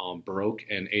 Broke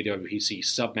an AWPC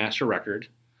Submaster record.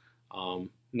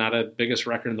 Not a biggest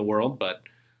record in the world, but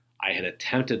I had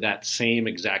attempted that same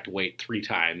exact weight 3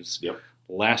 times. Yep.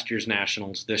 Last year's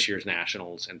Nationals, this year's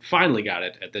Nationals, and finally got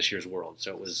it at this year's World.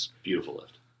 So it was Beautiful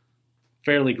lift.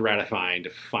 fairly gratifying to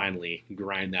finally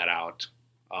grind that out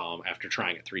after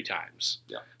trying it 3 times.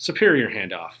 Yeah. Superior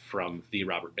handoff from the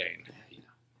Robert Bain. Yeah, you know.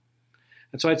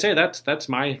 And so I'd say that's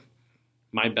my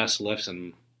best lifts,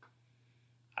 and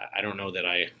I don't know that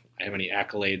I have any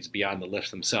accolades beyond the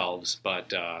lifts themselves,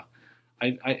 but I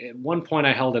at one point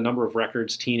I held a number of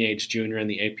records, teenage, junior in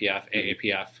the APF,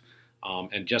 AAPF,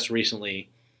 and just recently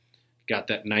got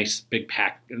that nice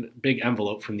big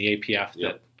envelope from the APF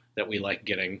Yep. that we like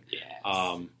getting.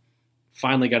 Yes.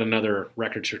 Finally got another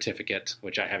record certificate,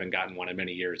 which I haven't gotten one in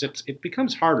many years. It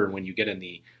becomes harder when you get in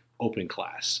the open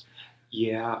class.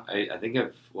 Yeah, I think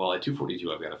at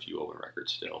 242 I've got a few open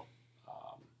records still.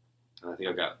 And I think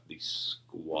I've got the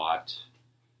squat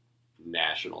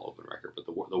national open record, but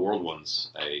the world ones,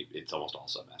 it's almost all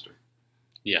submaster.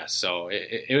 Yeah, so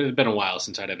it had been a while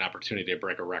since I had an opportunity to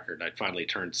break a record. I finally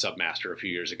turned submaster a few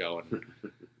years ago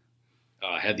and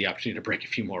had the opportunity to break a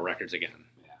few more records again.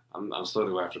 Yeah, I'm still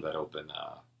to go after that open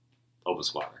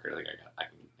squat record. I think I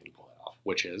can pull that off.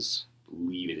 Which is? I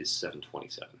believe it is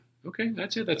 727. Okay,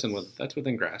 that's it. That's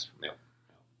within grasp. Yep.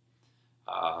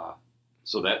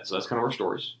 So that's kind of our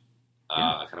stories.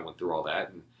 I kind of went through all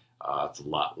that, and it's a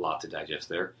lot to digest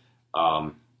there.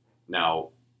 Now,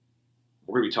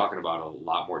 we're going to be talking about a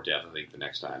lot more depth, I think, the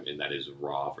next time, and that is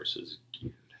raw versus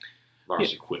geared.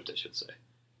 Versus equipped, I should say.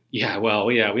 Yeah,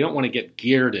 well, yeah, we don't want to get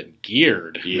geared and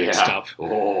geared mixed up.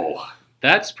 Oh.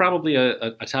 That's probably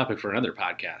a topic for another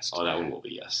podcast. Oh, that one will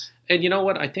be, yes. And you know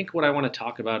what? I think what I want to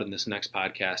talk about in this next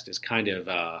podcast is kind of,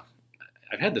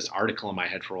 I've had this article in my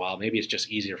head for a while. Maybe it's just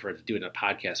easier for it to do it in a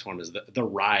podcast form, is the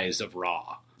rise of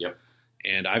raw. Yep.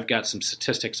 And I've got some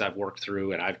statistics I've worked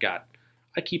through, and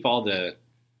I keep all the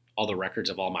records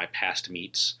of all my past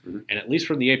meets. Mm-hmm. And at least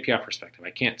from the APF perspective,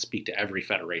 I can't speak to every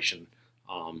federation,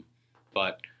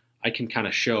 but I can kind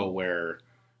of show where,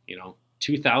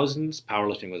 2000s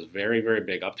powerlifting was very, very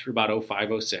big up through about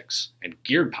 05, 06, and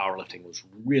geared powerlifting was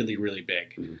really, really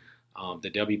big. Mm-hmm.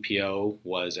 The WPO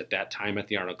was at that time at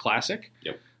the Arnold Classic.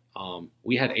 Yep.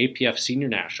 We had APF Senior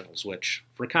Nationals, which,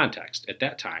 for context, at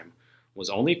that time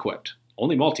was only equipped,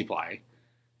 only multiply,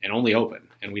 and only open,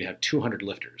 and we'd have 200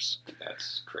 lifters.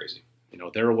 That's crazy.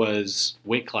 There was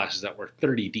weight classes that were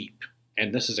 30 deep,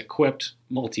 and this is equipped,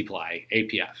 multiply,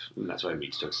 APF. And that's why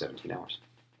meets took 17 hours.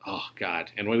 Oh,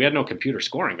 God. And we had no computer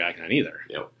scoring back then either.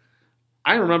 Yep.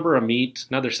 I remember a meet,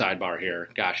 another sidebar here,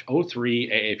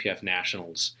 03 AAPF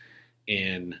Nationals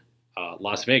in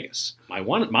Las Vegas. My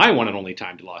one and only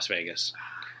time to Las Vegas.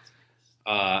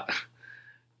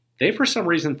 They, for some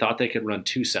reason, thought they could run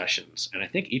 2 sessions, and I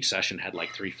think each session had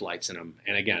like 3 flights in them.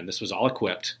 And again, this was all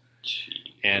equipped,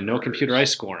 and no computerized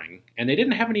scoring, and they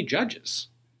didn't have any judges.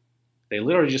 They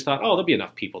literally just thought, oh, there'll be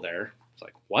enough people there. It's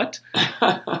like, what?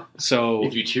 So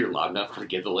if you cheer loud enough to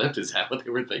get the lift, is that what they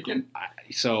were thinking?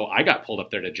 So I got pulled up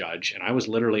there to judge, and I was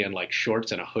literally in like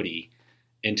shorts and a hoodie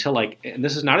until and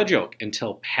this is not a joke,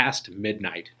 until past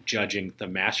midnight judging the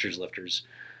Masters lifters.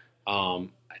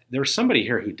 There was somebody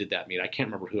here who did that meet. I can't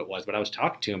remember who it was, but I was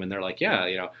talking to him, and they're like,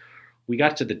 yeah, we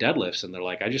got to the deadlifts, and they're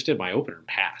like, I just did my opener and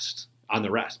passed on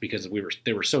the rest because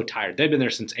they were so tired. They'd been there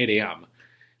since 8 a.m.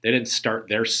 They didn't start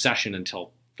their session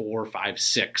until 4, 5,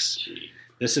 6. Gee.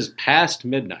 This is past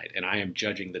midnight, and I am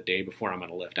judging the day before I'm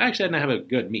going to lift. I actually didn't have a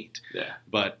good meet,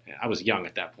 but I was young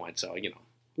at that point, so, a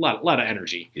lot of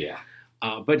energy. Yeah.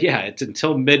 But yeah, it's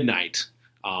until midnight.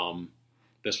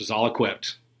 This was all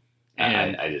equipped.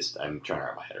 And I'm trying to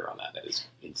wrap my head around that. That is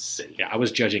insane. Yeah, I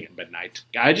was judging at midnight.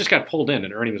 I just got pulled in,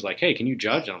 and Ernie was like, hey, can you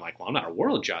judge? And I'm like, well, I'm not a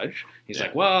world judge. He's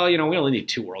like, well, we only need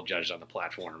 2 world judges on the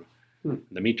platform.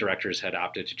 The meet directors had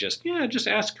opted to just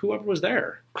ask whoever was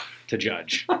there to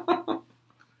judge.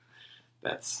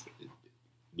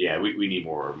 We need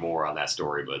more on that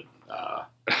story, but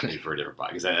maybe for a different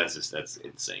podcast. That's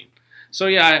insane. So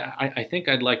yeah, I think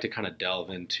I'd like to kind of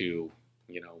delve into,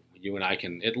 you and I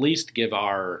can at least give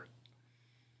our,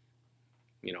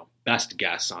 best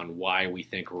guess on why we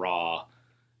think Raw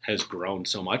has grown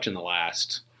so much in the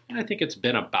last, I think it's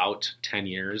been about 10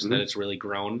 years that it's really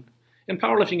grown. And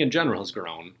powerlifting in general has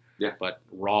grown. Yeah. But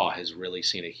Raw has really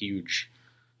seen a huge,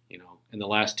 in the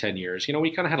last 10 years.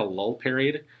 We kind of had a lull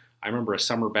period. I remember a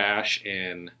summer bash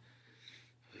in,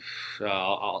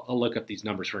 I'll look up these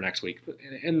numbers for next week,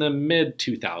 in the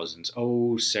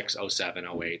mid-2000s, 06, 07,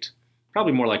 08,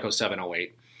 probably more like 07,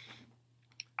 08.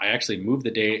 I actually moved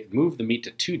the meet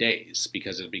to 2 days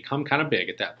because it had become kind of big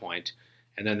at that point.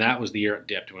 And then that was the year it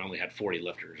dipped. We only had 40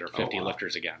 lifters or 50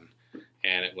 lifters again.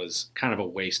 And it was kind of a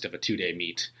waste of a 2-day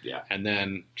meet. Yeah. And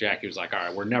then Jackie was like, all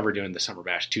right, we're never doing the Summer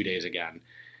Bash 2 days again.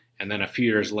 And then a few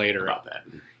years later,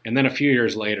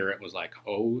 it was like,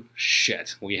 oh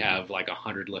shit, we have like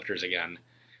 100 lifters again.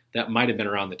 That might have been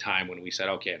around the time when we said,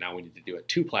 okay, now we need to do a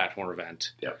 2-platform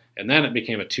event. Yep. And then it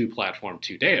became a 2-platform,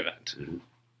 2-day event. Mm-hmm.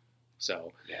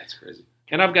 So yeah, it's crazy.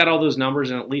 And I've got all those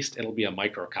numbers, and at least it'll be a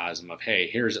microcosm of, hey,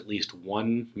 here's at least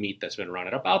one meet that's been run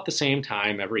at about the same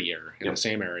time every year in the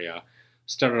same area.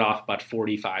 Started off about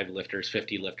 45 lifters,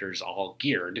 50 lifters, all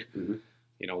geared. Mm-hmm.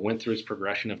 You know, went through its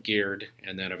progression of geared,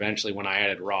 and then eventually when I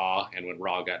added Raw, and when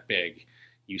Raw got big,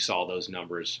 you saw those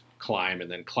numbers climb and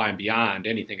then climb beyond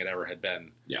anything that ever had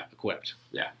been equipped.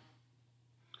 Yeah.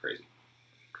 Crazy.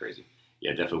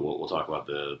 Yeah, definitely we'll talk about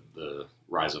the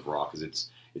rise of Raw because it's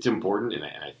important, and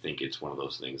I think it's one of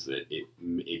those things that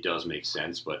it does make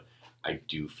sense, but I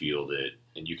do feel that,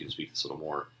 and you can speak this a little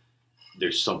more,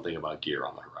 there's something about gear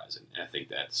on the horizon, and I think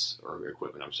or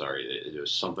equipment, I'm sorry,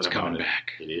 there's something it's about coming it.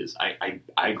 back. It is. I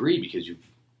agree because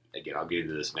again, I'll get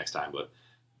into this next time, but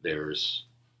there's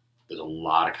a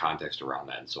lot of context around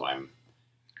that, and so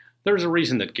there's a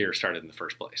reason that gear started in the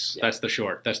first place. Yeah. That's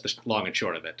the long and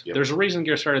short of it. Yep. There's a reason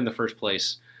gear started in the first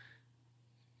place.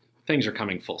 Things are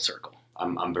coming full circle.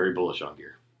 I'm very bullish on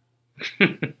gear.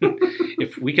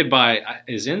 If we could buy,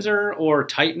 is Inzer or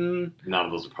Titan? None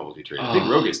of those are publicly traded. I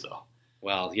think Rogue is, though.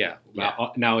 Well, yeah.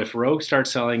 Now, if Rogue starts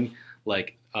selling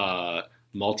like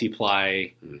multiply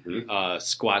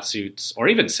squat suits, or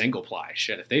even single ply,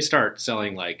 shit, if they start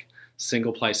selling like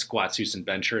single ply squat suits and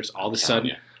bench shirts, all of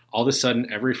a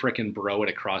sudden, every freaking bro at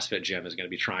a CrossFit gym is going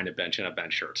to be trying to bench in a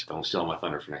bench shirt. Don't steal my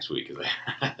thunder for next week, because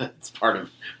it's part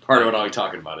of what I'll be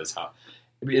talking about is how.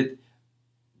 I mean,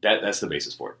 that's the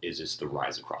basis for it. Is just the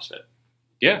rise of CrossFit.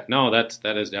 Yeah, no,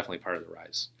 that is definitely part of the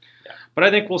rise. Yeah. But I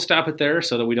think we'll stop it there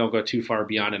so that we don't go too far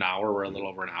beyond an hour. We're a little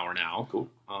over an hour now. Cool.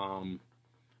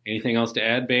 Anything else to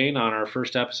add, Bane, on our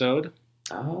first episode?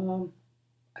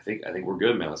 I think we're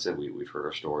good, man. Like I said, we've heard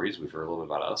our stories. We've heard a little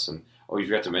bit about us, and you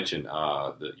forgot to mention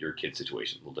your kid's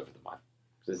situation a little different than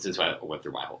mine. Since I went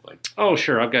through my whole thing. Oh,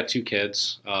 sure. I've got 2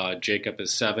 kids. Jacob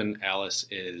is 7. Alice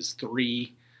is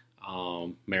 3.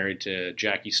 Married to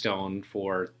Jackie Stone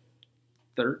for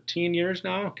 13 years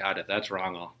now. God, if that's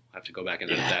wrong, I'll have to go back and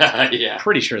edit that. Yeah.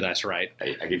 Pretty sure that's right.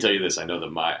 I can tell you this. I know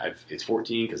that it's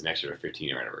 14 because next year our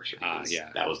 15-year anniversary. Yeah.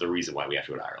 That was the reason why we have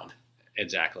to go to Ireland.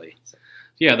 Exactly.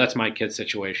 Yeah, that's my kid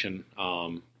situation.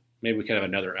 Maybe we could have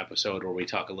another episode where we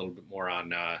talk a little bit more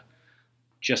on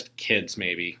just kids,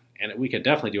 maybe. And we could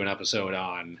definitely do an episode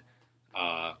on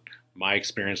my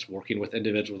experience working with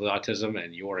individuals with autism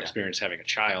and your experience having a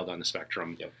child on the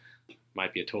spectrum. Yep.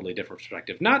 Might be a totally different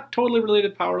perspective. Not totally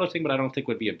related to powerlifting, but I don't think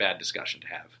would be a bad discussion to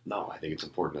have. No, I think it's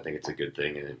important. I think it's a good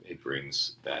thing, and it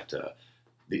brings that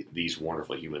these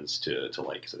wonderful humans to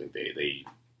light. Because I think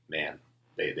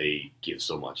they give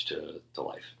so much to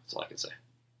life. That's all I can say.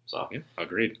 So yeah,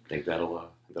 agreed. I think that'll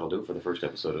do it for the first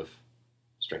episode of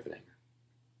Strength and Anger.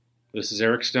 This is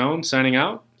Eric Stone signing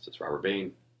out. This is Robert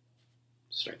Bain.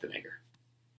 Strength and Anger.